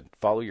feels good.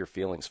 Follow your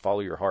feelings. Follow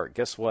your heart.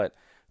 Guess what?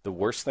 The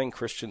worst thing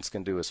Christians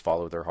can do is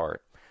follow their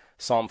heart.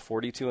 Psalm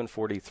 42 and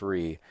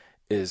 43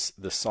 is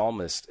the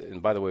psalmist,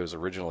 and by the way, it was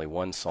originally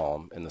one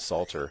psalm in the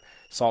Psalter.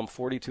 Psalm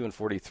 42 and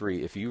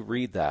 43, if you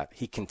read that,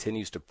 he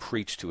continues to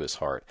preach to his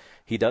heart.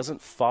 He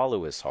doesn't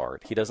follow his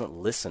heart. He doesn't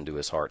listen to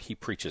his heart. He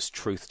preaches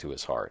truth to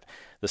his heart.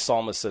 The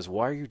psalmist says,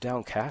 why are you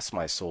downcast,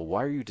 my soul?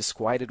 Why are you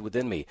disquieted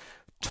within me?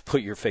 To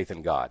put your faith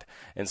in God.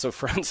 And so,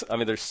 friends, I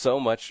mean, there's so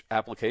much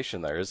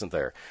application there, isn't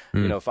there?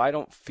 If I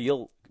don't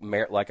feel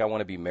like I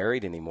want to be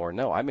married anymore,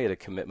 no, I made a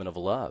commitment of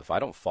love. I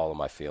don't follow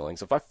my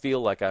feelings. If I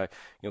feel like I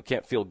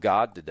can't feel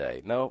God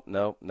today, no,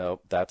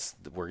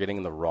 we're getting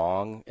in the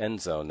wrong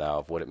end zone now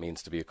of what it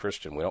means to be a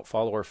Christian. We don't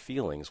follow our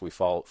feelings. We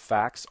follow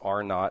feelings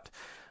are not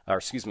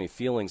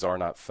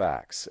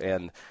facts.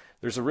 And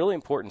there's a really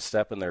important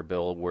step in there,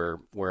 Bill,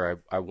 where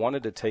I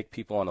wanted to take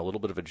people on a little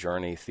bit of a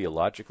journey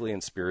theologically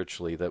and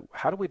spiritually, that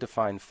how do we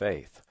define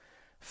faith?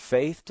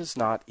 Faith does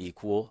not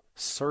equal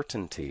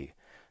certainty.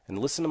 And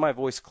listen to my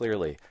voice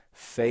clearly.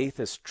 Faith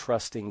is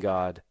trusting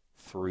God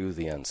through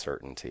the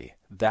uncertainty.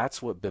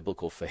 That's what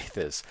biblical faith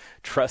is,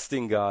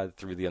 trusting God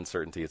through the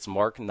uncertainty. It's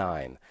Mark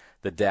 9,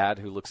 the dad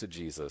who looks at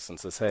Jesus and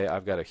says, hey,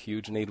 I've got a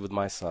huge need with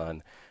my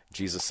son.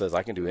 Jesus says,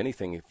 I can do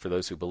anything for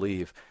those who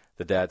believe.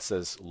 The dad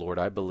says, Lord,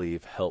 I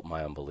believe, help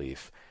my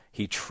unbelief.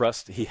 He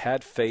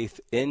had faith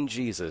in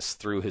Jesus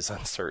through his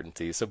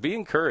uncertainty. So be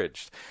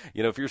encouraged.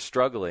 If you're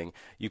struggling,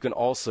 you can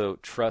also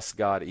trust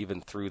God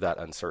even through that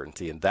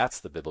uncertainty. And that's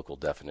the biblical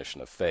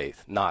definition of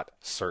faith, not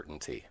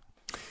certainty.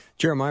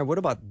 Jeremiah, what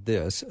about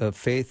this?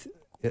 Faith,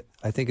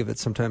 I think of it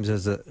sometimes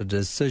as a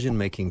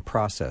decision-making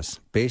process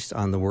based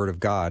on the Word of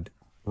God,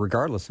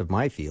 regardless of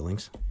my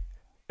feelings.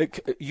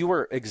 You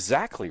are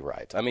exactly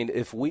right. I mean,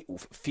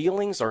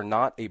 feelings are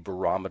not a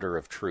barometer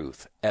of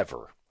truth,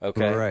 ever.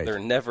 Okay? Right. They're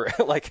never,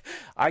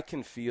 I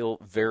can feel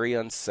very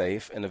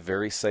unsafe in a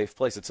very safe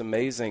place. It's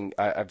amazing.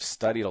 I've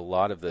studied a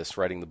lot of this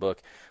writing the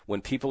book.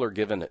 When people are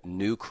given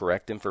new,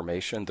 correct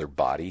information, their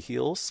body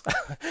heals.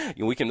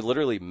 We can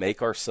literally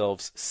make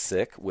ourselves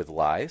sick with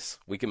lies.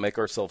 We can make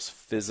ourselves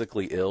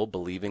physically ill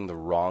believing the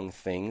wrong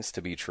things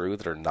to be true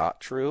that are not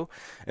true.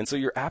 And so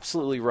you're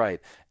absolutely right.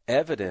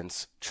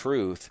 Evidence,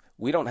 truth,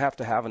 we don't have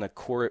to have a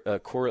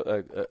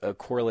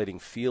correlating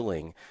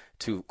feeling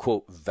to,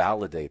 quote,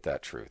 validate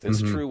that truth.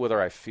 It's true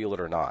whether I feel it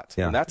or not.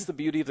 Yeah. And that's the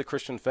beauty of the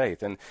Christian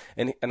faith. And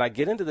I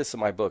get into this in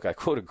my book. I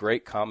quote a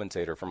great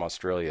commentator from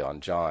Australia on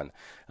John,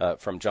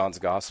 from John's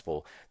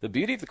Gospel. The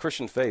beauty of the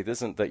Christian faith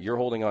isn't that you're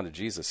holding on to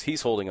Jesus.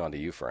 He's holding on to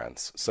you,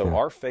 friends. So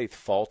our faith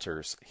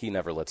falters. He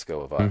never lets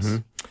go of us.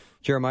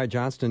 Jeremiah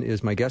Johnston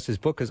is my guest. His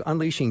book is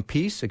Unleashing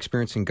Peace,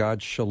 Experiencing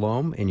God's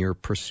Shalom in Your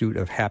Pursuit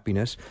of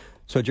Happiness.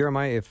 So,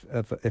 Jeremiah,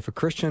 if a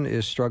Christian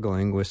is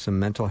struggling with some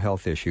mental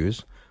health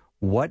issues,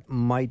 what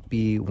might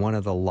be one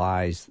of the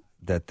lies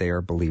that they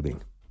are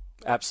believing?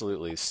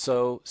 Absolutely.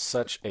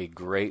 Such a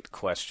great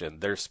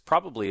question. There's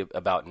probably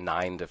about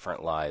 9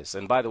 different lies.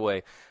 And by the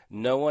way,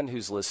 no one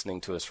who's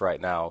listening to us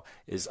right now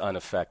is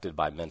unaffected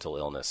by mental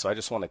illness. So I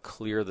just want to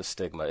clear the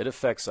stigma. It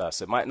affects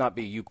us. It might not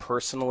be you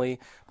personally,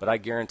 but I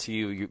guarantee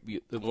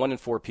you 1 in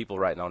 4 people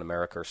right now in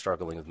America are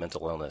struggling with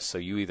mental illness. So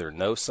you either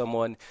know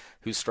someone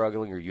who's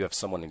struggling or you have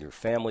someone in your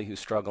family who's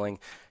struggling.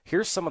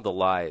 Here's some of the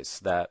lies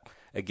that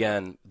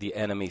again, the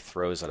enemy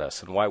throws at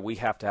us and why we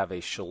have to have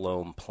a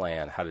shalom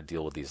plan how to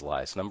deal with these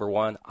lies. Number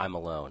one, I'm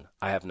alone.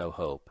 I have no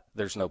hope.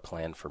 There's no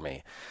plan for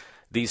me.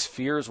 These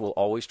fears will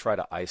always try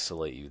to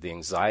isolate you. The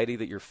anxiety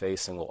that you're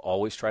facing will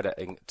always try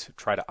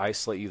to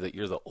isolate you, that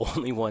you're the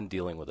only one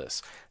dealing with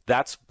this.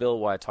 That's, Bill,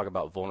 why I talk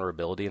about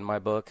vulnerability in my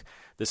book.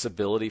 This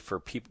ability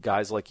for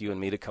guys like you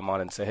and me to come on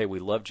and say, hey, we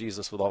love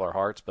Jesus with all our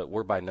hearts, but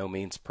we're by no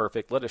means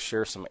perfect. Let us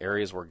share some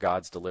areas where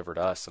God's delivered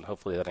us, and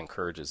hopefully that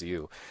encourages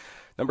you.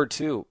 Number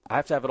two, I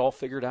have to have it all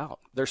figured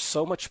out. There's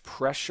so much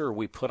pressure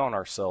we put on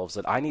ourselves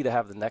that I need to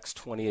have the next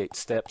 28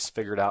 steps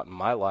figured out in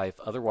my life.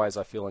 Otherwise,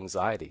 I feel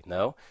anxiety.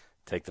 No.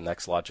 Take the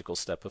next logical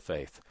step of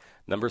faith.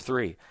 Number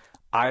three,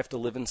 I have to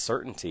live in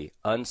certainty.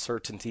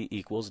 Uncertainty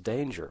equals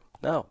danger.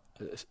 No,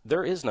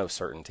 there is no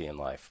certainty in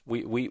life.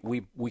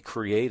 We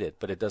create it,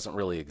 but it doesn't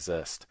really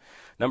exist.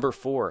 Number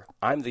four,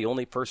 I'm the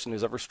only person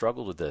who's ever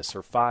struggled with this.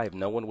 Or five,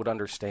 no one would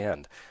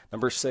understand.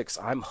 Number six,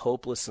 I'm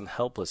hopeless and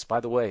helpless.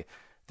 By the way,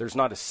 there's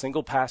not a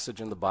single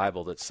passage in the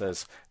Bible that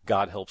says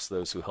God helps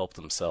those who help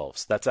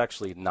themselves. That's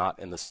actually not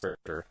in the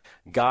scripture.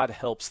 God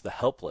helps the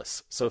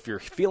helpless. So if you're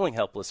feeling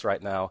helpless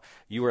right now,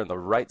 you are in the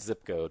right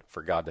zip code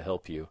for God to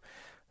help you.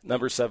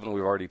 Number seven,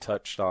 we've already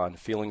touched on.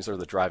 Feelings are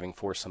the driving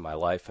force in my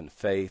life and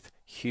faith.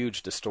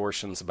 Huge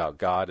distortions about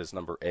God is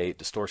number 8.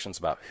 Distortions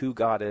about who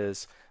God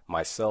is,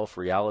 myself,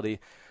 reality.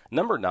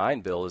 Number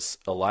 9, Bill, is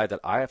a lie that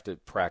I have to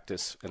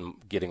practice in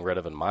getting rid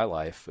of in my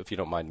life, if you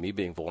don't mind me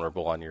being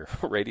vulnerable on your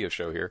radio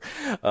show here.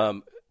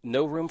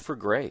 No room for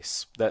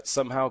grace, that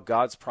somehow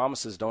God's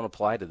promises don't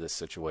apply to this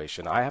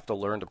situation. I have to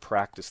learn to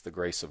practice the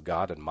grace of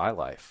God in my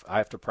life. I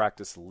have to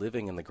practice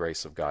living in the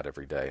grace of God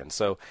every day. And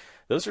so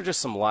those are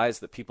just some lies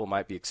that people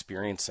might be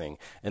experiencing,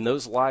 and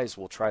those lies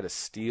will try to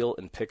steal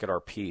and pick at our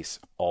peace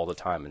all the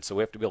time. And so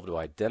we have to be able to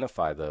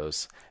identify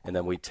those, and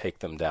then we take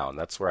them down.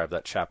 That's where I have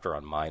that chapter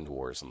on mind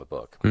wars in the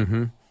book.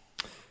 Mm-hmm.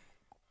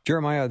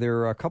 Jeremiah, there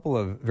are a couple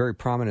of very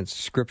prominent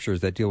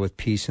scriptures that deal with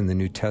peace in the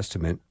New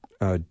Testament.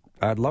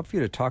 I'd love for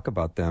you to talk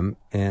about them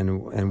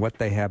and what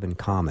they have in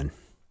common.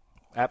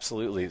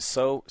 Absolutely.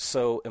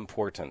 So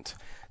important.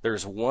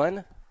 There's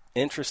one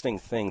interesting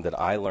thing that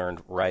I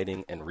learned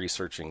writing and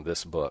researching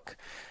this book.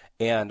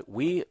 And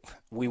we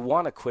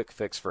want a quick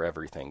fix for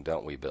everything,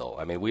 don't we, Bill?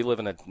 I mean, we live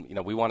in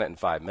we want it in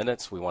 5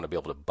 minutes. We want to be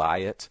able to buy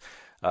it.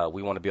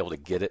 We want to be able to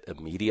get it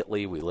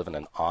immediately. We live in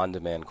an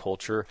on-demand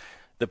culture.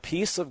 The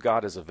peace of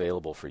God is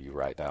available for you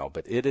right now,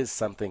 but it is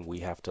something we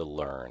have to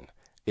learn.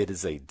 It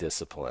is a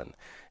discipline.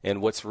 And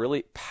what's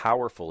really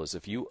powerful is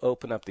if you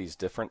open up these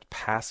different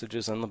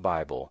passages in the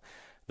Bible,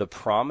 the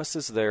promise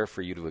is there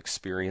for you to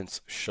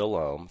experience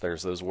shalom.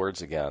 There's those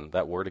words again,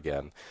 that word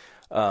again.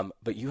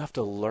 But you have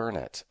to learn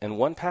it. And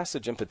one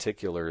passage in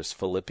particular is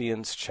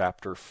Philippians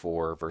chapter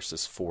 4,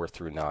 verses 4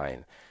 through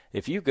 9.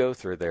 If you go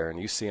through there and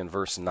you see in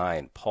verse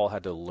 9, Paul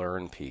had to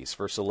learn peace.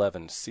 Verse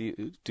 11,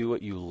 do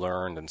what you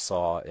learned and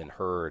saw and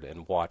heard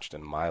and watched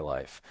in my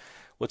life.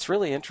 What's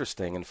really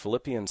interesting, in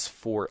Philippians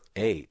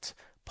 4:8,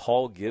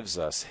 Paul gives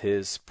us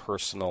his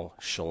personal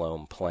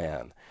shalom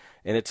plan.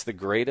 And it's the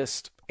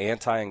greatest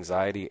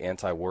anti-anxiety,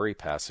 anti-worry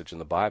passage in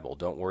the Bible.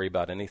 Don't worry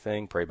about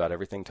anything. Pray about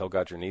everything. Tell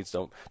God your needs.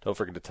 Don't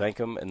forget to thank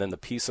him. And then the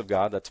peace of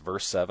God, that's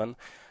verse 7,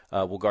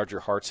 will guard your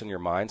hearts and your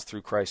minds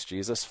through Christ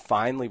Jesus.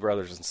 Finally,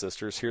 brothers and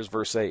sisters, here's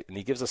verse 8. And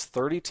he gives us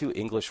 32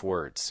 English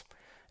words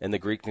in the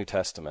Greek New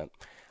Testament.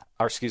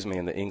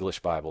 In the English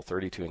Bible,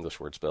 32 English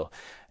words, Bill,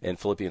 in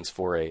Philippians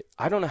 4:8.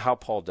 I don't know how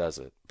Paul does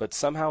it, but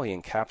somehow he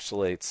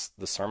encapsulates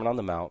the Sermon on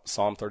the Mount,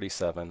 Psalm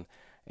 37,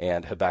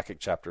 and Habakkuk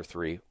chapter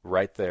 3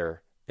 right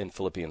there in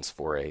Philippians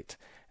 4:8.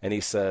 And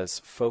he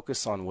says,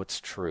 focus on what's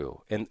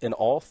true. And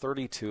all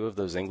 32 of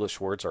those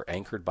English words are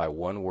anchored by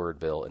one word,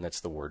 Bill, and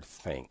it's the word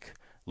think,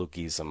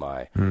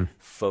 logizomai,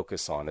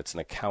 focus on. It's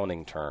an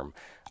accounting term.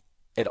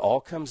 It all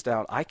comes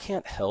down, I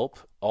can't help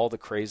all the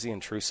crazy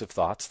intrusive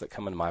thoughts that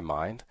come in my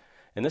mind.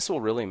 And this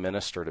will really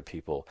minister to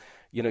people.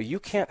 You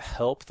can't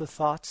help the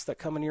thoughts that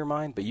come in your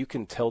mind, but you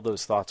can tell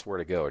those thoughts where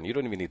to go. And you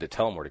don't even need to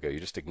tell them where to go. You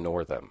just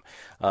ignore them.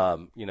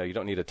 You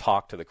don't need to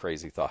talk to the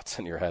crazy thoughts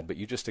in your head, but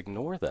you just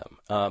ignore them.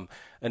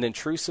 An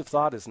intrusive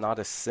thought is not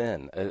a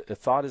sin. A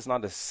thought is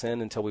not a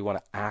sin until we want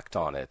to act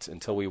on it,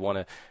 until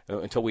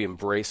we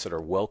embrace it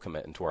or welcome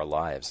it into our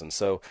lives. And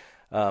so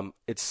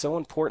it's so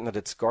important that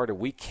it's guarded.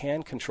 We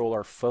can control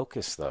our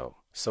focus, though.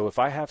 So if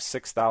I have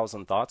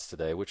 6,000 thoughts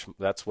today, which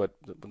that's what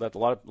a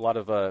lot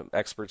of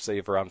experts say,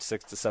 around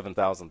 6,000 to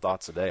 7,000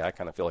 thoughts a day. I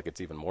kind of feel like it's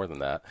even more than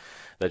that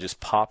just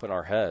pop in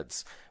our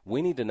heads.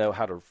 We need to know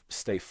how to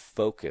stay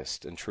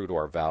focused and true to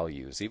our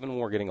values, even when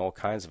we're getting all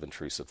kinds of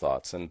intrusive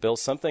thoughts. And Bill,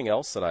 something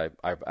else that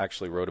I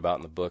actually wrote about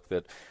in the book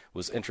that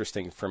was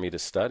interesting for me to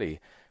study.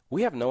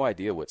 We have no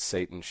idea what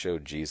Satan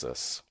showed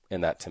Jesus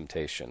in that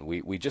temptation.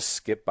 We just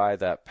skip by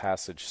that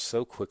passage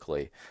so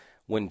quickly.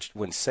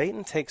 When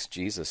Satan takes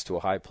Jesus to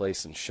a high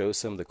place and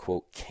shows him the,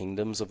 quote,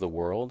 kingdoms of the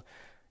world,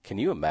 can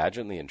you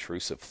imagine the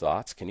intrusive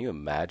thoughts? Can you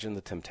imagine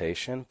the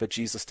temptation? But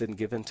Jesus didn't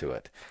give into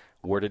it.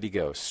 Where did he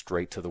go?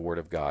 Straight to the Word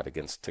of God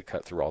to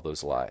cut through all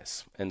those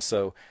lies. And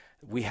so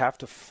we have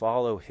to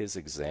follow his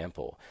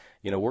example.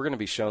 We're going to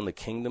be shown the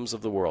kingdoms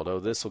of the world. Oh,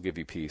 this will give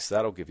you peace.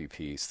 That'll give you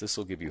peace. This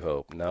will give you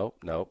hope. No.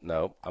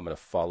 I'm going to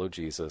follow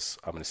Jesus.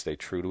 I'm going to stay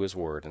true to his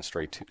word and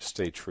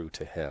stay true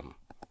to him.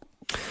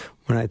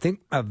 When I think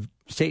of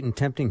Satan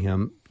tempting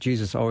him,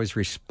 Jesus always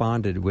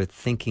responded with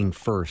thinking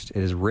first.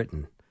 It is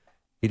written.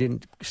 He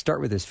didn't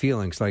start with his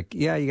feelings like,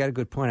 yeah, you got a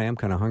good point. I am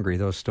kind of hungry.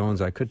 Those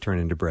stones I could turn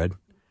into bread.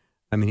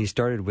 I mean, he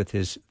started with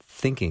his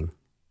thinking.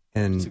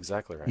 And that's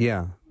exactly right.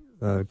 Yeah,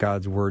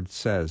 God's word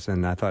says.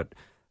 And I thought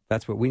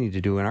that's what we need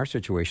to do in our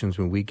situations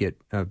when we get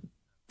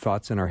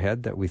thoughts in our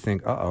head that we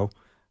think,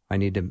 I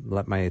need to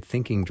let my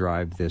thinking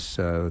drive this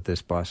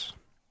bus.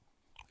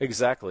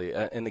 Exactly.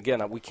 And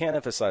again, we can't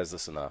emphasize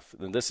this enough.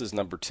 And this is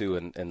number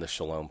 2 in the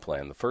Shalom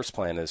plan. The first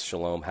plan is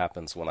Shalom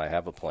happens when I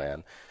have a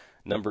plan.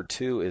 Number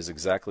 2 is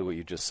exactly what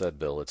you just said,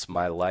 Bill. It's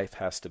my life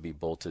has to be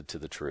bolted to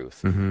the truth.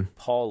 Mm-hmm.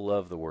 Paul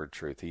loved the word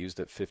truth. He used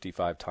it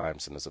 55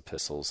 times in his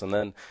epistles. And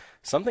then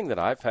something that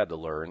I've had to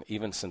learn,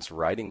 even since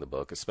writing the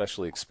book,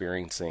 especially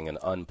experiencing an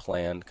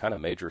unplanned kind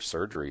of major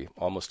surgery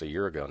almost a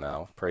year ago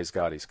now. Praise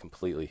God, he's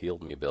completely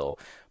healed me, Bill.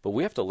 But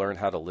we have to learn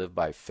how to live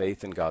by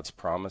faith in God's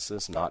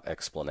promises, not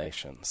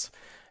explanations.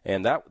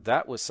 And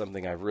that was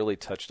something I really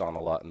touched on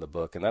a lot in the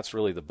book, and that's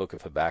really the book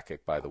of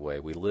Habakkuk, by the way.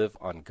 We live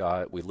on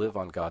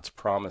God's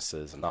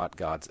promises, not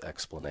God's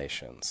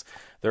explanations.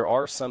 There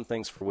are some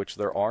things for which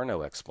there are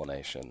no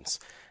explanations,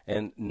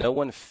 and no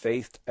one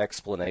faithed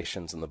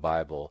explanations in the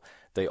Bible.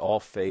 They all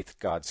faith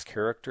God's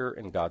character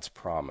and God's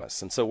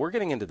promise. And so we're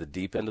getting into the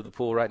deep end of the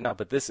pool right now,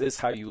 but this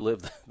is how you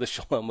live the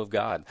shalom of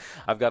God.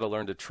 I've got to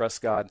learn to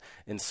trust God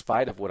in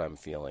spite of what I'm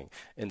feeling,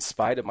 in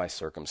spite of my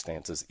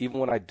circumstances, even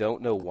when I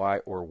don't know why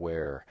or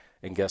where.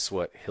 And guess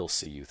what? He'll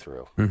see you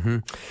through. Mm-hmm.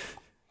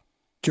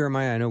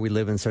 Jeremiah, I know we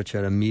live in such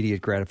an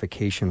immediate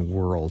gratification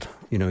world.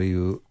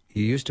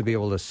 You used to be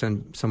able to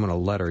send someone a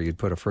letter. You'd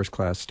put a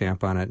first-class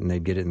stamp on it, and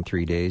they'd get it in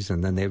 3 days,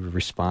 and then they would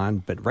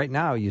respond. But right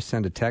now, you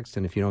send a text,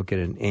 and if you don't get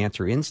an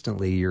answer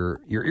instantly,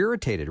 you're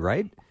irritated,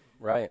 right?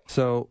 Right.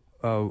 So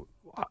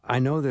I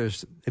know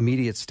there's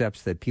immediate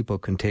steps that people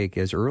can take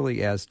as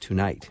early as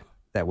tonight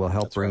that will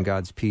help bring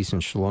God's peace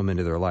and shalom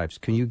into their lives.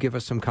 Can you give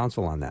us some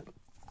counsel on that?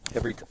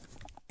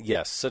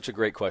 Yes, such a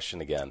great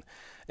question again.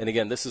 And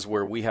again, this is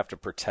where we have to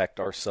protect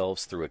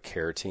ourselves through a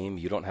care team.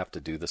 You don't have to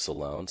do this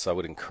alone. So I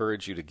would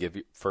encourage you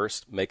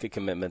to make a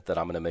commitment that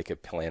I'm going to make a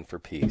plan for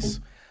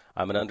peace.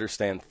 I'm going to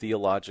understand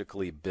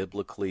theologically,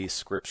 biblically,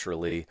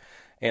 scripturally,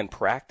 and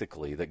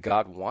practically that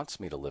God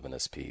wants me to live in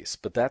his peace.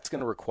 But that's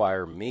going to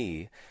require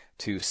me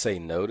to say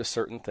no to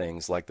certain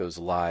things like those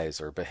lies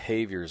or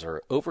behaviors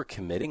or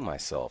overcommitting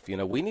myself.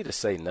 We need to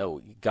say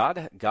no.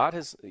 God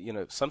has,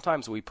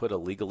 sometimes we put a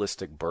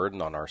legalistic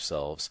burden on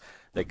ourselves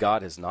that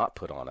God has not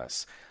put on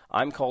us.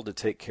 I'm called to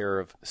take care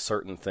of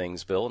certain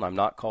things, Bill, and I'm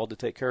not called to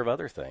take care of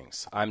other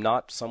things. I'm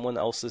not someone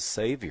else's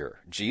savior.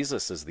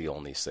 Jesus is the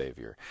only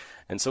savior.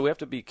 And so we have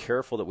to be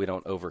careful that we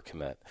don't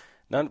overcommit.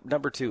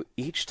 Number 2,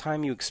 each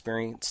time you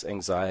experience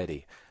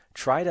anxiety,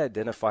 try to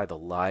identify the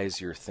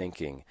lies you're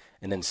thinking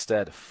and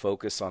instead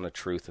focus on a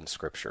truth in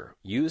Scripture.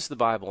 Use the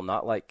Bible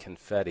not like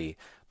confetti,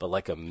 but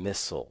like a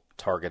missile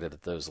targeted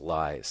at those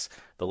lies,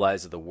 the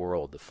lies of the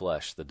world, the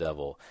flesh, the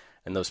devil,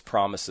 and those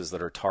promises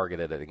that are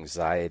targeted at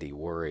anxiety,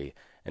 worry,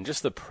 and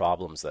just the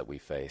problems that we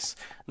face.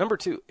 Number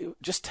 2,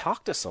 just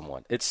talk to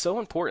someone. It's so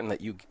important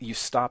that you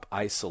stop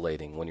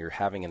isolating when you're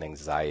having an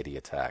anxiety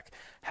attack.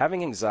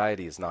 Having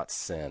anxiety is not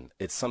sin.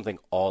 It's something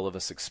all of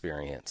us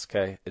experience,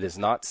 okay? It is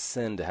not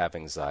sin to have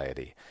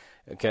anxiety,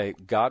 okay?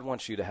 God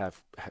wants you to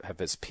have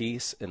his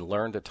peace and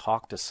learn to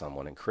talk to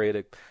someone and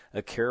create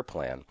a care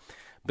plan.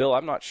 Bill,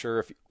 I'm not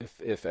sure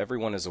if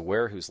everyone is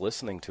aware who's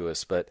listening to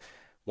us, but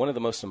one of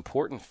the most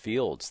important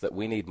fields that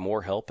we need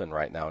more help in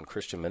right now in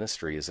Christian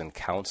ministry is in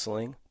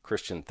counseling,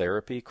 Christian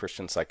therapy,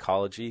 Christian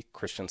psychology,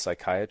 Christian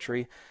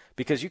psychiatry,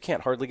 because you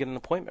can't hardly get an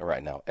appointment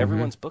right now. Mm-hmm.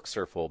 Everyone's books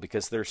are full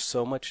because there's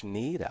so much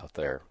need out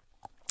there.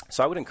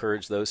 So I would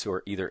encourage those who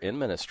are either in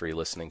ministry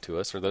listening to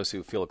us or those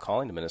who feel a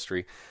calling to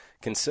ministry,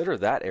 consider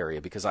that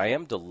area, because I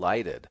am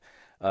delighted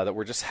that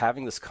we're just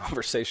having this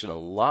conversation a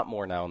lot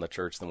more now in the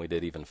church than we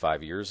did even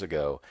 5 years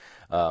ago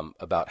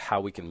about how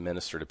we can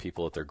minister to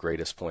people at their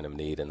greatest point of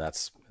need, and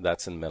that's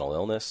in mental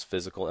illness,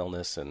 physical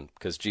illness, and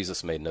because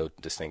Jesus made no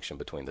distinction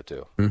between the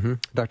two. Mm-hmm.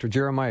 Dr.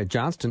 Jeremiah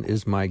Johnston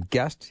is my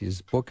guest.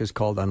 His book is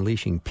called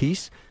Unleashing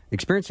Peace,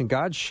 Experiencing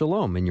God's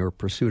Shalom in Your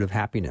Pursuit of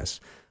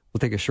Happiness. We'll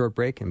take a short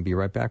break and be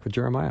right back with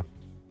Jeremiah.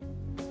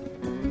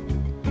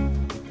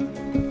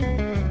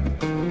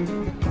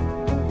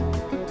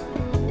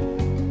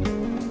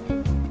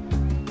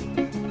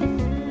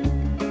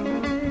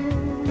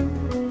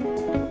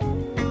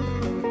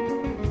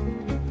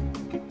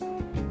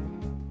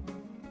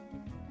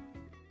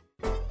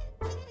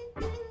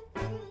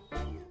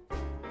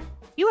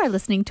 You are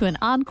listening to an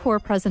encore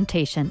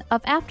presentation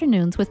of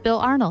Afternoons with Bill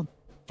Arnold.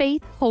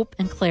 Faith, hope,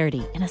 and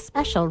clarity in a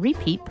special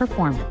repeat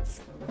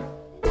performance.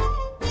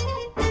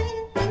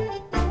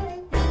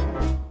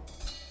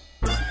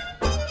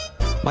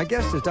 My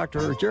guest is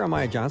Dr.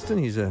 Jeremiah Johnston.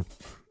 He's a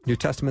New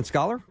Testament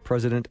scholar,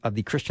 president of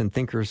the Christian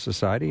Thinkers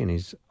Society, and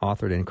he's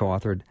authored and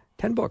co-authored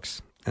 10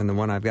 books. And the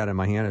one I've got in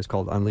my hand is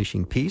called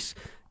Unleashing Peace,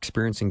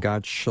 Experiencing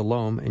God's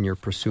Shalom in Your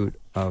Pursuit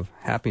of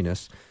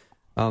Happiness.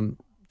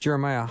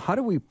 Jeremiah, how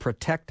do we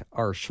protect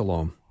our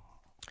shalom?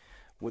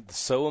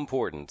 So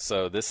important.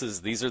 So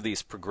these are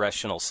these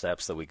progressional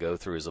steps that we go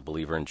through as a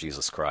believer in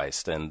Jesus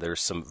Christ, and there's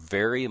some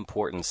very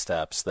important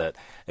steps that,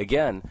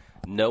 again,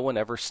 no one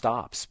ever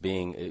stops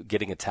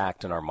getting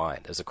attacked in our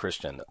mind as a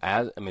Christian.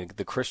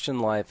 The Christian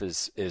life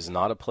is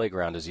not a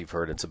playground, as you've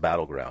heard; it's a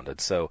battleground.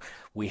 And so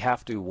we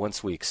have to,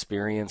 once we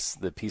experience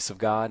the peace of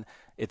God,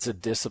 it's a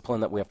discipline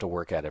that we have to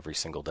work at every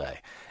single day.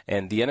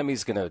 And the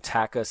enemy's going to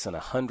attack us in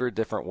 100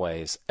 different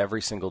ways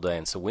every single day.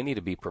 And so we need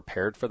to be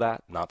prepared for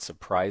that, not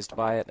surprised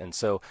by it. And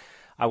so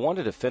I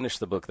wanted to finish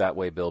the book that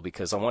way, Bill,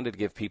 because I wanted to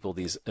give people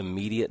these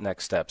immediate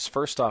next steps.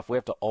 First off, we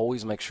have to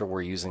always make sure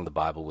we're using the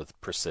Bible with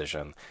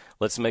precision.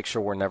 Let's make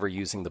sure we're never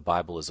using the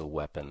Bible as a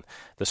weapon.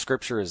 The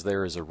Scripture is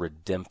there as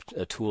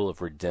a tool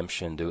of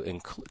redemption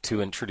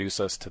to introduce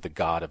us to the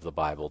God of the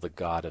Bible, the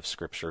God of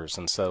Scriptures.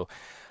 And so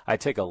I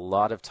take a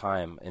lot of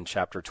time in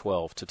chapter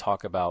 12 to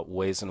talk about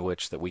ways in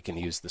which that we can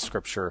use the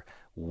Scripture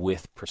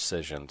with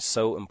precision.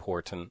 So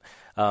important.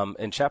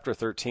 In chapter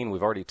 13,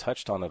 we've already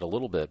touched on it a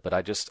little bit, but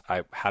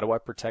how do I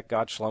protect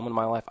God's shalom in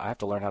my life? I have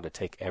to learn how to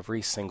take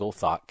every single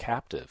thought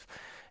captive.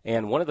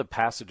 And one of the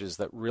passages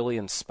that really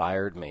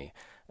inspired me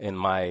in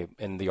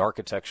the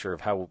architecture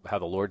of how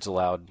the Lord's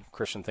allowed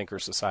Christian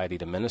Thinkers Society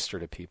to minister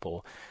to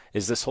people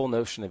is this whole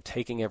notion of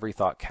taking every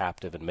thought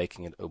captive and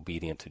making it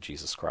obedient to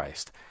Jesus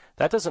Christ.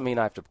 That doesn't mean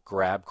I have to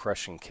grab,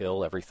 crush, and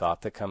kill every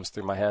thought that comes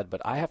through my head,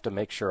 but I have to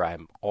make sure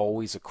I'm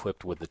always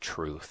equipped with the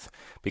truth,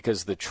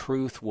 because the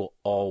truth will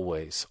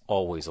always,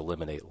 always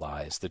eliminate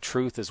lies. The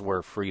truth is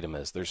where freedom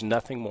is. There's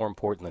nothing more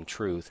important than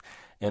truth,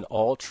 and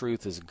all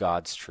truth is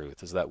God's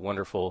truth. As that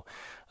wonderful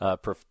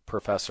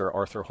Professor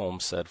Arthur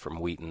Holmes said from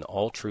Wheaton,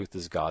 all truth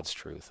is God's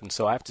truth. And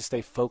so I have to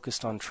stay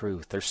focused on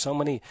truth. There's so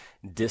many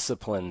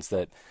disciplines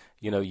that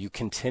you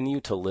continue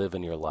to live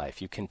in your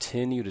life. You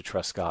continue to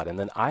trust God. And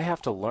then I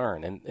have to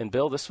learn. And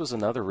Bill, this was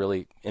another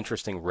really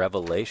interesting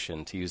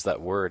revelation, to use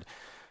that word,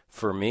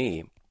 for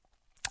me.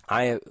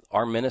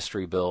 Our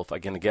ministry, Bill, if I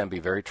can again be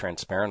very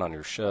transparent on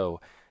your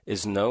show,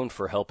 is known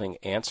for helping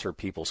answer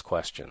people's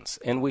questions.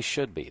 And we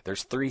should be.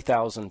 There's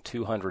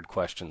 3,200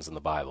 questions in the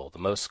Bible. The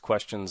most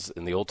questions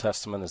in the Old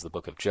Testament is the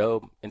book of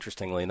Job.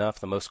 Interestingly enough,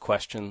 the most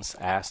questions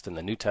asked in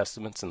the New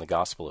Testament is in the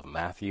Gospel of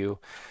Matthew.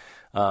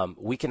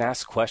 We can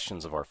ask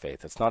questions of our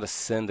faith. It's not a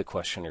sin to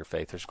question your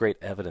faith. There's great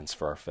evidence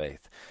for our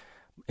faith.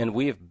 And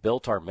we have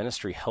built our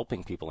ministry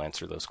helping people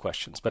answer those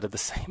questions. But at the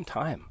same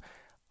time,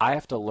 I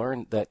have to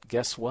learn that,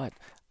 guess what?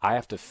 I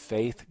have to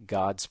faith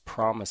God's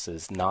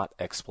promises, not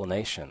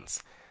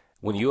explanations.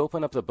 When you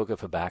open up the book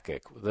of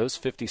Habakkuk, those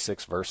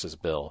 56 verses,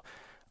 Bill,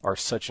 are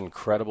such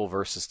incredible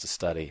verses to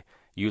study.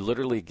 You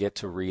literally get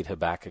to read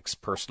Habakkuk's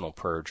personal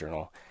prayer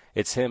journal.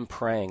 It's him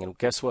praying. And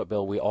guess what,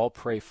 Bill? We all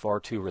pray far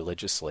too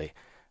religiously.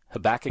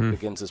 Habakkuk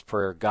begins his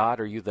prayer, God,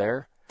 are you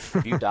there?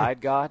 Have you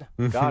died, God?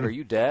 God, are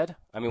you dead?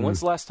 I mean,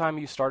 when's the last time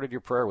you started your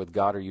prayer with,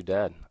 God, are you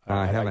dead?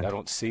 I haven't. I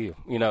don't see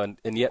you.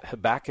 And yet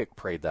Habakkuk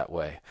prayed that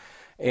way.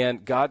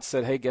 And God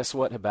said, hey, guess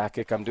what,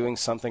 Habakkuk? I'm doing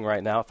something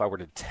right now. If I were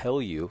to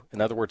tell you,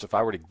 in other words, if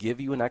I were to give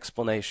you an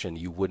explanation,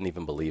 you wouldn't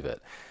even believe it.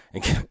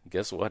 And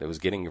guess what? It was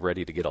getting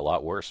ready to get a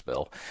lot worse,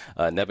 Bill.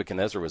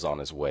 Nebuchadnezzar was on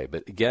his way.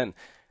 But again,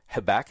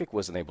 Habakkuk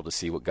wasn't able to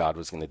see what God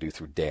was going to do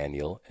through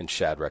Daniel and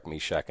Shadrach,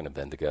 Meshach, and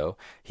Abednego.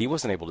 He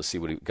wasn't able to see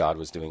what God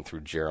was doing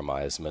through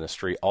Jeremiah's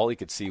ministry. All he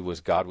could see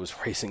was God was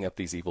raising up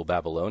these evil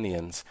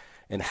Babylonians.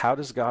 And how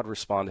does God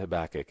respond to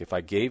Habakkuk? If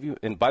I gave you,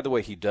 and by the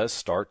way, he does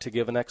start to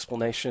give an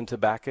explanation to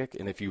Habakkuk,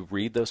 and if you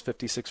read those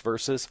 56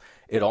 verses,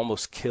 it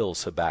almost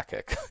kills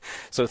Habakkuk.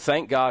 So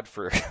thank God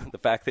for the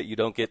fact that you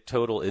don't get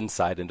total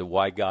insight into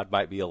why God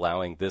might be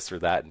allowing this or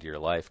that into your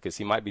life, because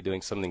he might be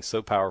doing something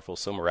so powerful,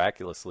 so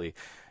miraculously,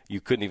 you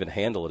couldn't even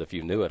handle it if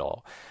you knew it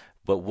all.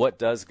 But what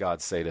does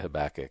God say to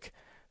Habakkuk?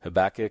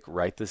 Habakkuk,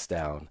 write this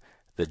down.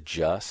 The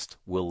just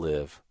will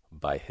live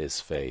by his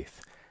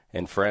faith.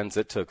 And friends,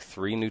 it took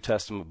 3 New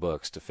Testament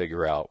books to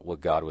figure out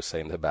what God was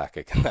saying to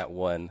Habakkuk in that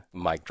one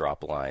mic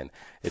drop line.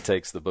 It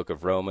takes the book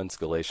of Romans,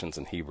 Galatians,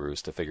 and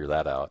Hebrews to figure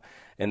that out.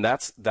 And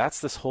that's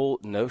this whole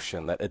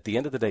notion that at the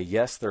end of the day,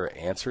 yes, there are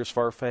answers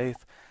for our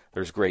faith.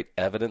 There's great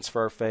evidence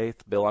for our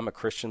faith. Bill, I'm a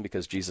Christian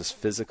because Jesus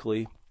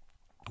physically,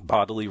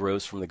 bodily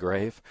rose from the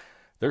grave.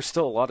 There's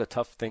still a lot of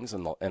tough things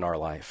in our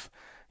life.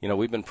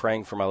 We've been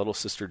praying for my little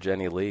sister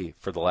Jenny Lee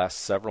for the last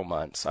several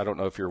months. I don't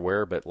know if you're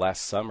aware, but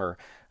last summer,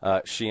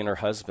 she and her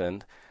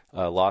husband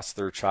lost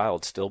their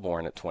child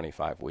stillborn at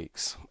 25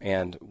 weeks.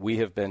 And we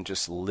have been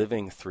just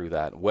living through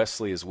that.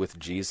 Wesley is with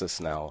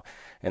Jesus now,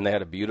 and they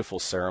had a beautiful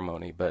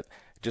ceremony. But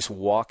just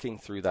walking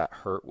through that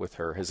hurt with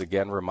her has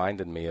again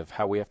reminded me of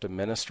how we have to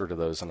minister to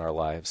those in our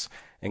lives.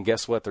 And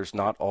guess what? There's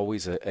not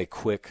always a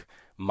quick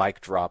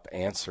mic drop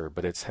answer,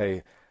 but it's,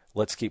 hey,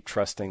 let's keep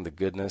trusting the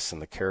goodness and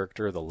the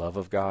character, the love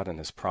of God and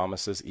his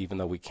promises, even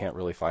though we can't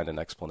really find an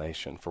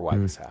explanation for why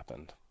this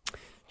happened.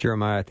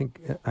 Jeremiah, I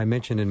think I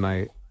mentioned in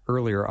my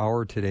earlier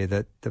hour today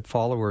that the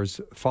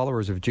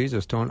followers of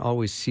Jesus don't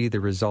always see the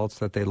results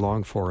that they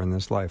long for in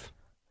this life.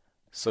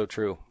 So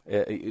true.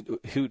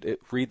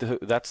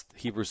 That's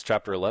Hebrews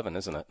chapter 11,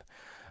 isn't it?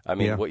 I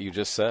mean, what you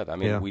just said. I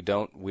mean, we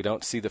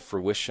don't see the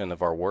fruition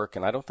of our work,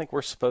 and I don't think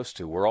we're supposed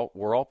to.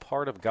 We're all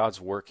part of God's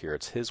work here.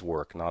 It's His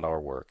work, not our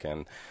work,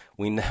 and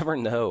we never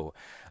know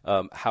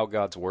how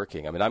God's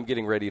working. I mean, I'm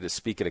getting ready to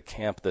speak at a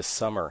camp this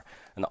summer,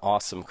 an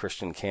awesome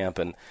Christian camp,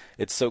 and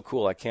it's so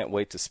cool. I can't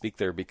wait to speak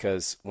there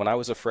because when I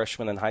was a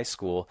freshman in high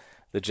school,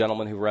 the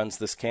gentleman who runs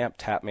this camp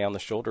tapped me on the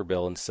shoulder,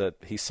 Bill, and said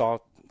he saw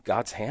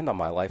God's hand on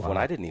my life when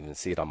I didn't even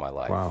see it on my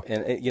life. Wow.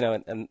 And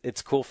and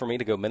it's cool for me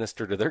to go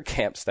minister to their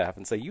camp staff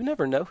and say, you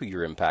never know who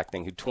you're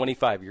impacting, who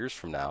 25 years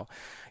from now,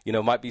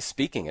 might be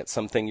speaking at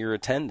something you're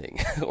attending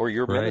or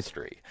your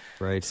ministry.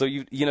 Right. So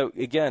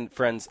again,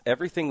 friends,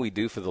 everything we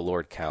do for the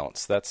Lord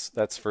counts. That's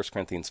 1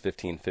 Corinthians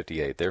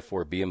 15:58.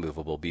 Therefore be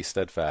immovable, be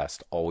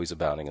steadfast, always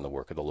abounding in the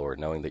work of the Lord,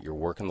 knowing that your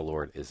work in the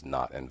Lord is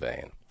not in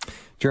vain.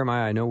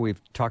 Jeremiah, I know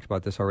we've talked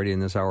about this already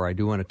in this hour. I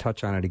do want to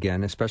touch on it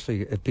again,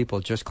 especially if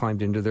people just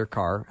climbed into their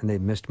car and they've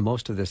missed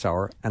most of this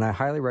hour. And I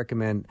highly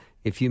recommend,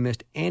 if you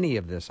missed any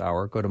of this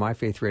hour, go to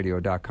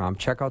myfaithradio.com,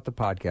 check out the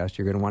podcast.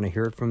 You're going to want to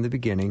hear it from the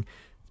beginning.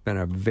 It's been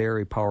a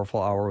very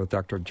powerful hour with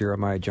Dr.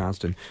 Jeremiah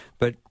Johnston.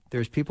 But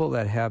there's people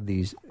that have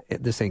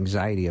this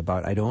anxiety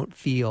about, I don't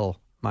feel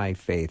my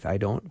faith. I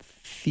don't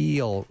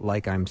feel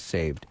like I'm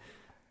saved.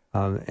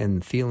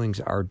 And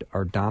feelings are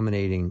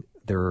dominating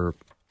their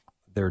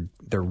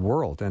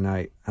world, and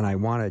I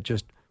want to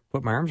just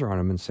put my arms around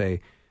them and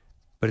say,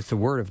 but it's the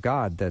Word of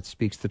God that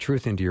speaks the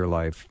truth into your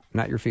life,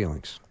 not your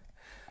feelings.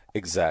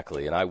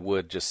 Exactly, and I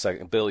would just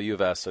say, Bill,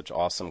 you've asked such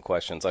awesome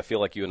questions. I feel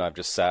like you and I have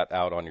just sat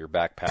out on your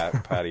back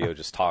patio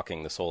just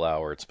talking this whole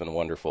hour. It's been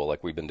wonderful,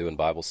 like we've been doing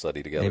Bible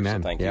study together.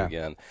 Amen. So thank you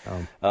again.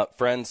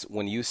 Friends,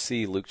 when you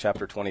see Luke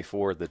chapter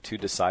 24, the two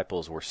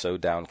disciples were so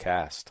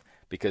downcast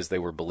because they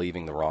were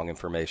believing the wrong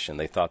information.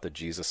 They thought the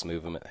Jesus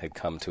movement had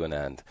come to an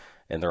end.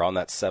 And they're on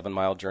that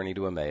 7-mile journey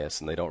to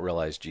Emmaus, and they don't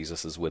realize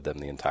Jesus is with them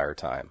the entire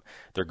time.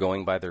 They're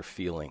going by their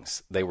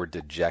feelings. They were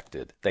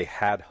dejected. They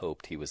had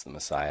hoped he was the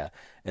Messiah.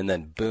 And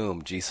then,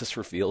 boom, Jesus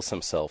reveals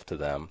himself to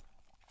them.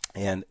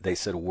 And they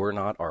said, we're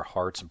not, our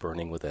hearts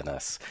burning within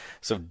us.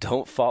 So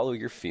don't follow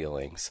your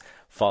feelings.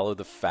 Follow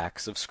the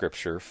facts of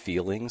Scripture.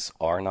 Feelings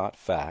are not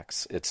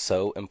facts. It's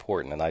so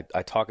important. And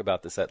I talk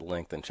about this at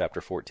length in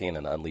chapter 14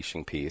 in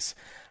Unleashing Peace.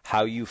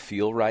 How you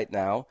feel right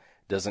now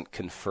doesn't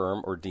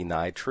confirm or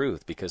deny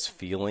truth, because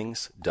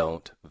feelings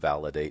don't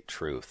validate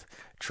truth.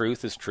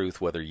 Truth is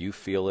truth whether you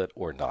feel it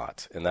or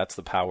not. And that's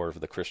the power of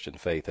the Christian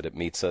faith, that it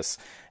meets us.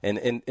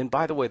 And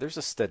by the way, there's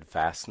a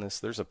steadfastness,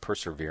 there's a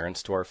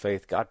perseverance to our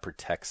faith. God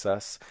protects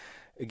us.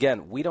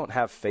 Again, we don't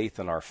have faith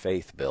in our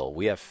faith, Bill.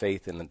 We have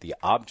faith in the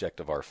object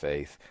of our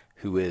faith,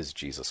 who is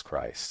Jesus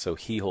Christ. So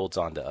he holds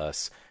on to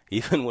us,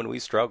 even when we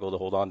struggle to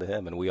hold on to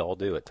him, and we all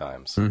do at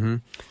times. Mm-hmm.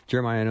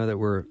 Jeremiah, I know that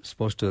we're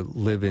supposed to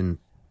live in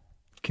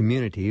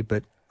community,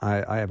 but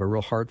I have a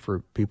real heart for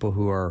people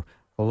who are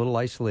a little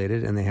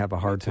isolated and they have a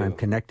hard time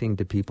connecting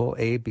to people,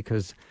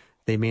 because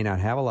they may not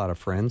have a lot of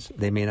friends,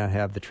 they may not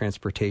have the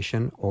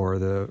transportation or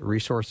the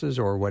resources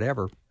or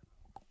whatever.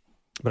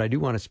 But I do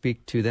want to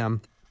speak to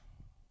them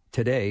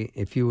today.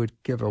 If you would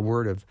give a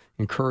word of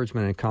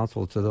encouragement and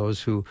counsel to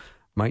those who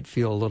might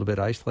feel a little bit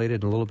isolated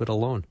and a little bit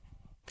alone.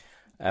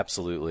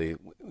 Absolutely.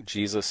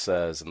 Jesus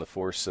says in the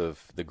force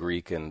of the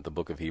Greek in the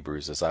book of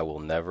Hebrews is, I will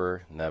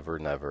never, never,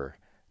 never,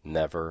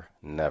 never,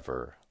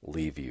 never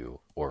leave you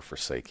or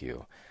forsake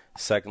you.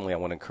 Secondly, I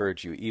want to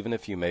encourage you, even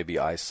if you may be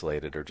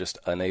isolated or just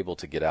unable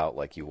to get out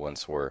like you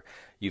once were,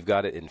 you've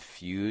got to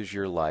infuse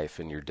your life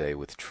and your day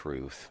with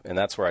truth. And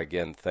that's where,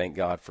 again, thank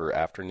God for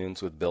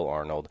Afternoons with Bill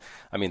Arnold.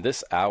 I mean,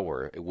 this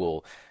hour, it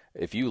will,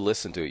 if you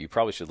listen to it, you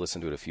probably should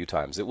listen to it a few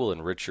times. It will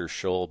enrich your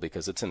soul,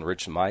 because it's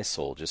enriched my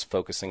soul just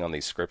focusing on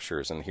these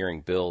scriptures and hearing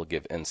Bill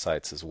give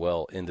insights as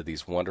well into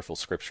these wonderful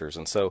scriptures.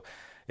 And so,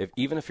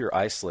 even if you're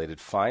isolated,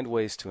 find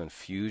ways to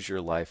infuse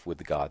your life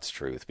with God's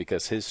truth,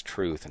 because his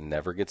truth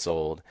never gets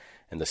old,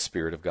 and the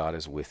Spirit of God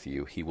is with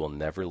you. He will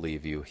never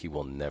leave you. He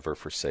will never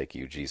forsake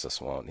you.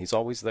 Jesus won't. He's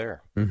always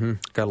there. Mm-hmm.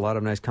 Got a lot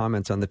of nice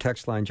comments on the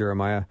text line,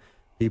 Jeremiah.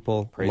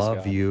 People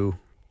love you.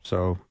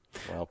 So,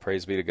 well,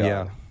 praise be to God.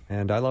 Yeah,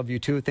 and I love you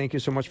too. Thank you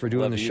so much for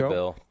doing the show.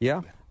 Bill.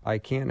 Yeah, I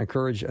can't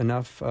encourage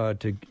enough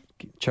to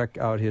check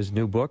out his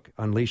new book,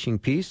 Unleashing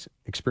Peace,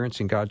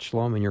 Experiencing God's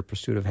Shalom in Your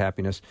Pursuit of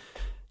Happiness.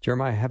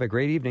 Jeremiah, have a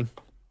great evening.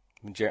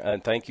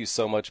 And thank you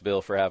so much,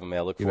 Bill, for having me.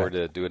 I look forward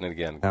to doing it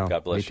again.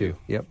 God bless you.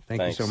 Yep,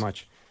 thanks you so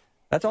much.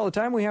 That's all the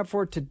time we have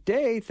for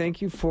today.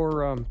 Thank you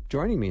for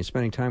joining me and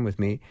spending time with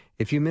me.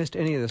 If you missed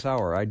any of this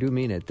hour, I do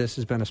mean it. This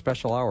has been a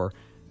special hour.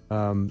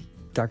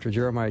 Dr.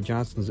 Jeremiah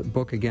Johnston's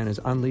book, again, is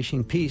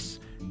Unleashing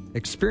Peace,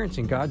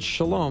 Experiencing God's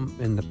Shalom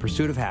in the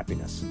Pursuit of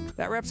Happiness.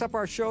 That wraps up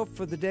our show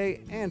for the day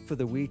and for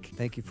the week.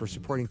 Thank you for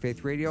supporting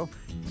Faith Radio.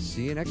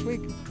 See you next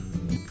week.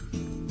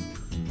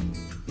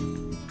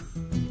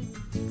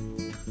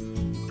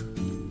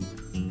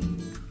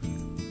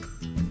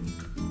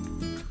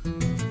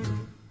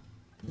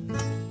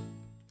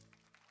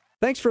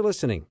 Thanks for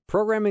listening.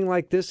 Programming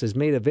like this is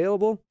made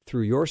available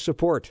through your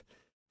support.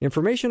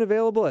 Information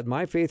available at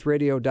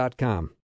myfaithradio.com.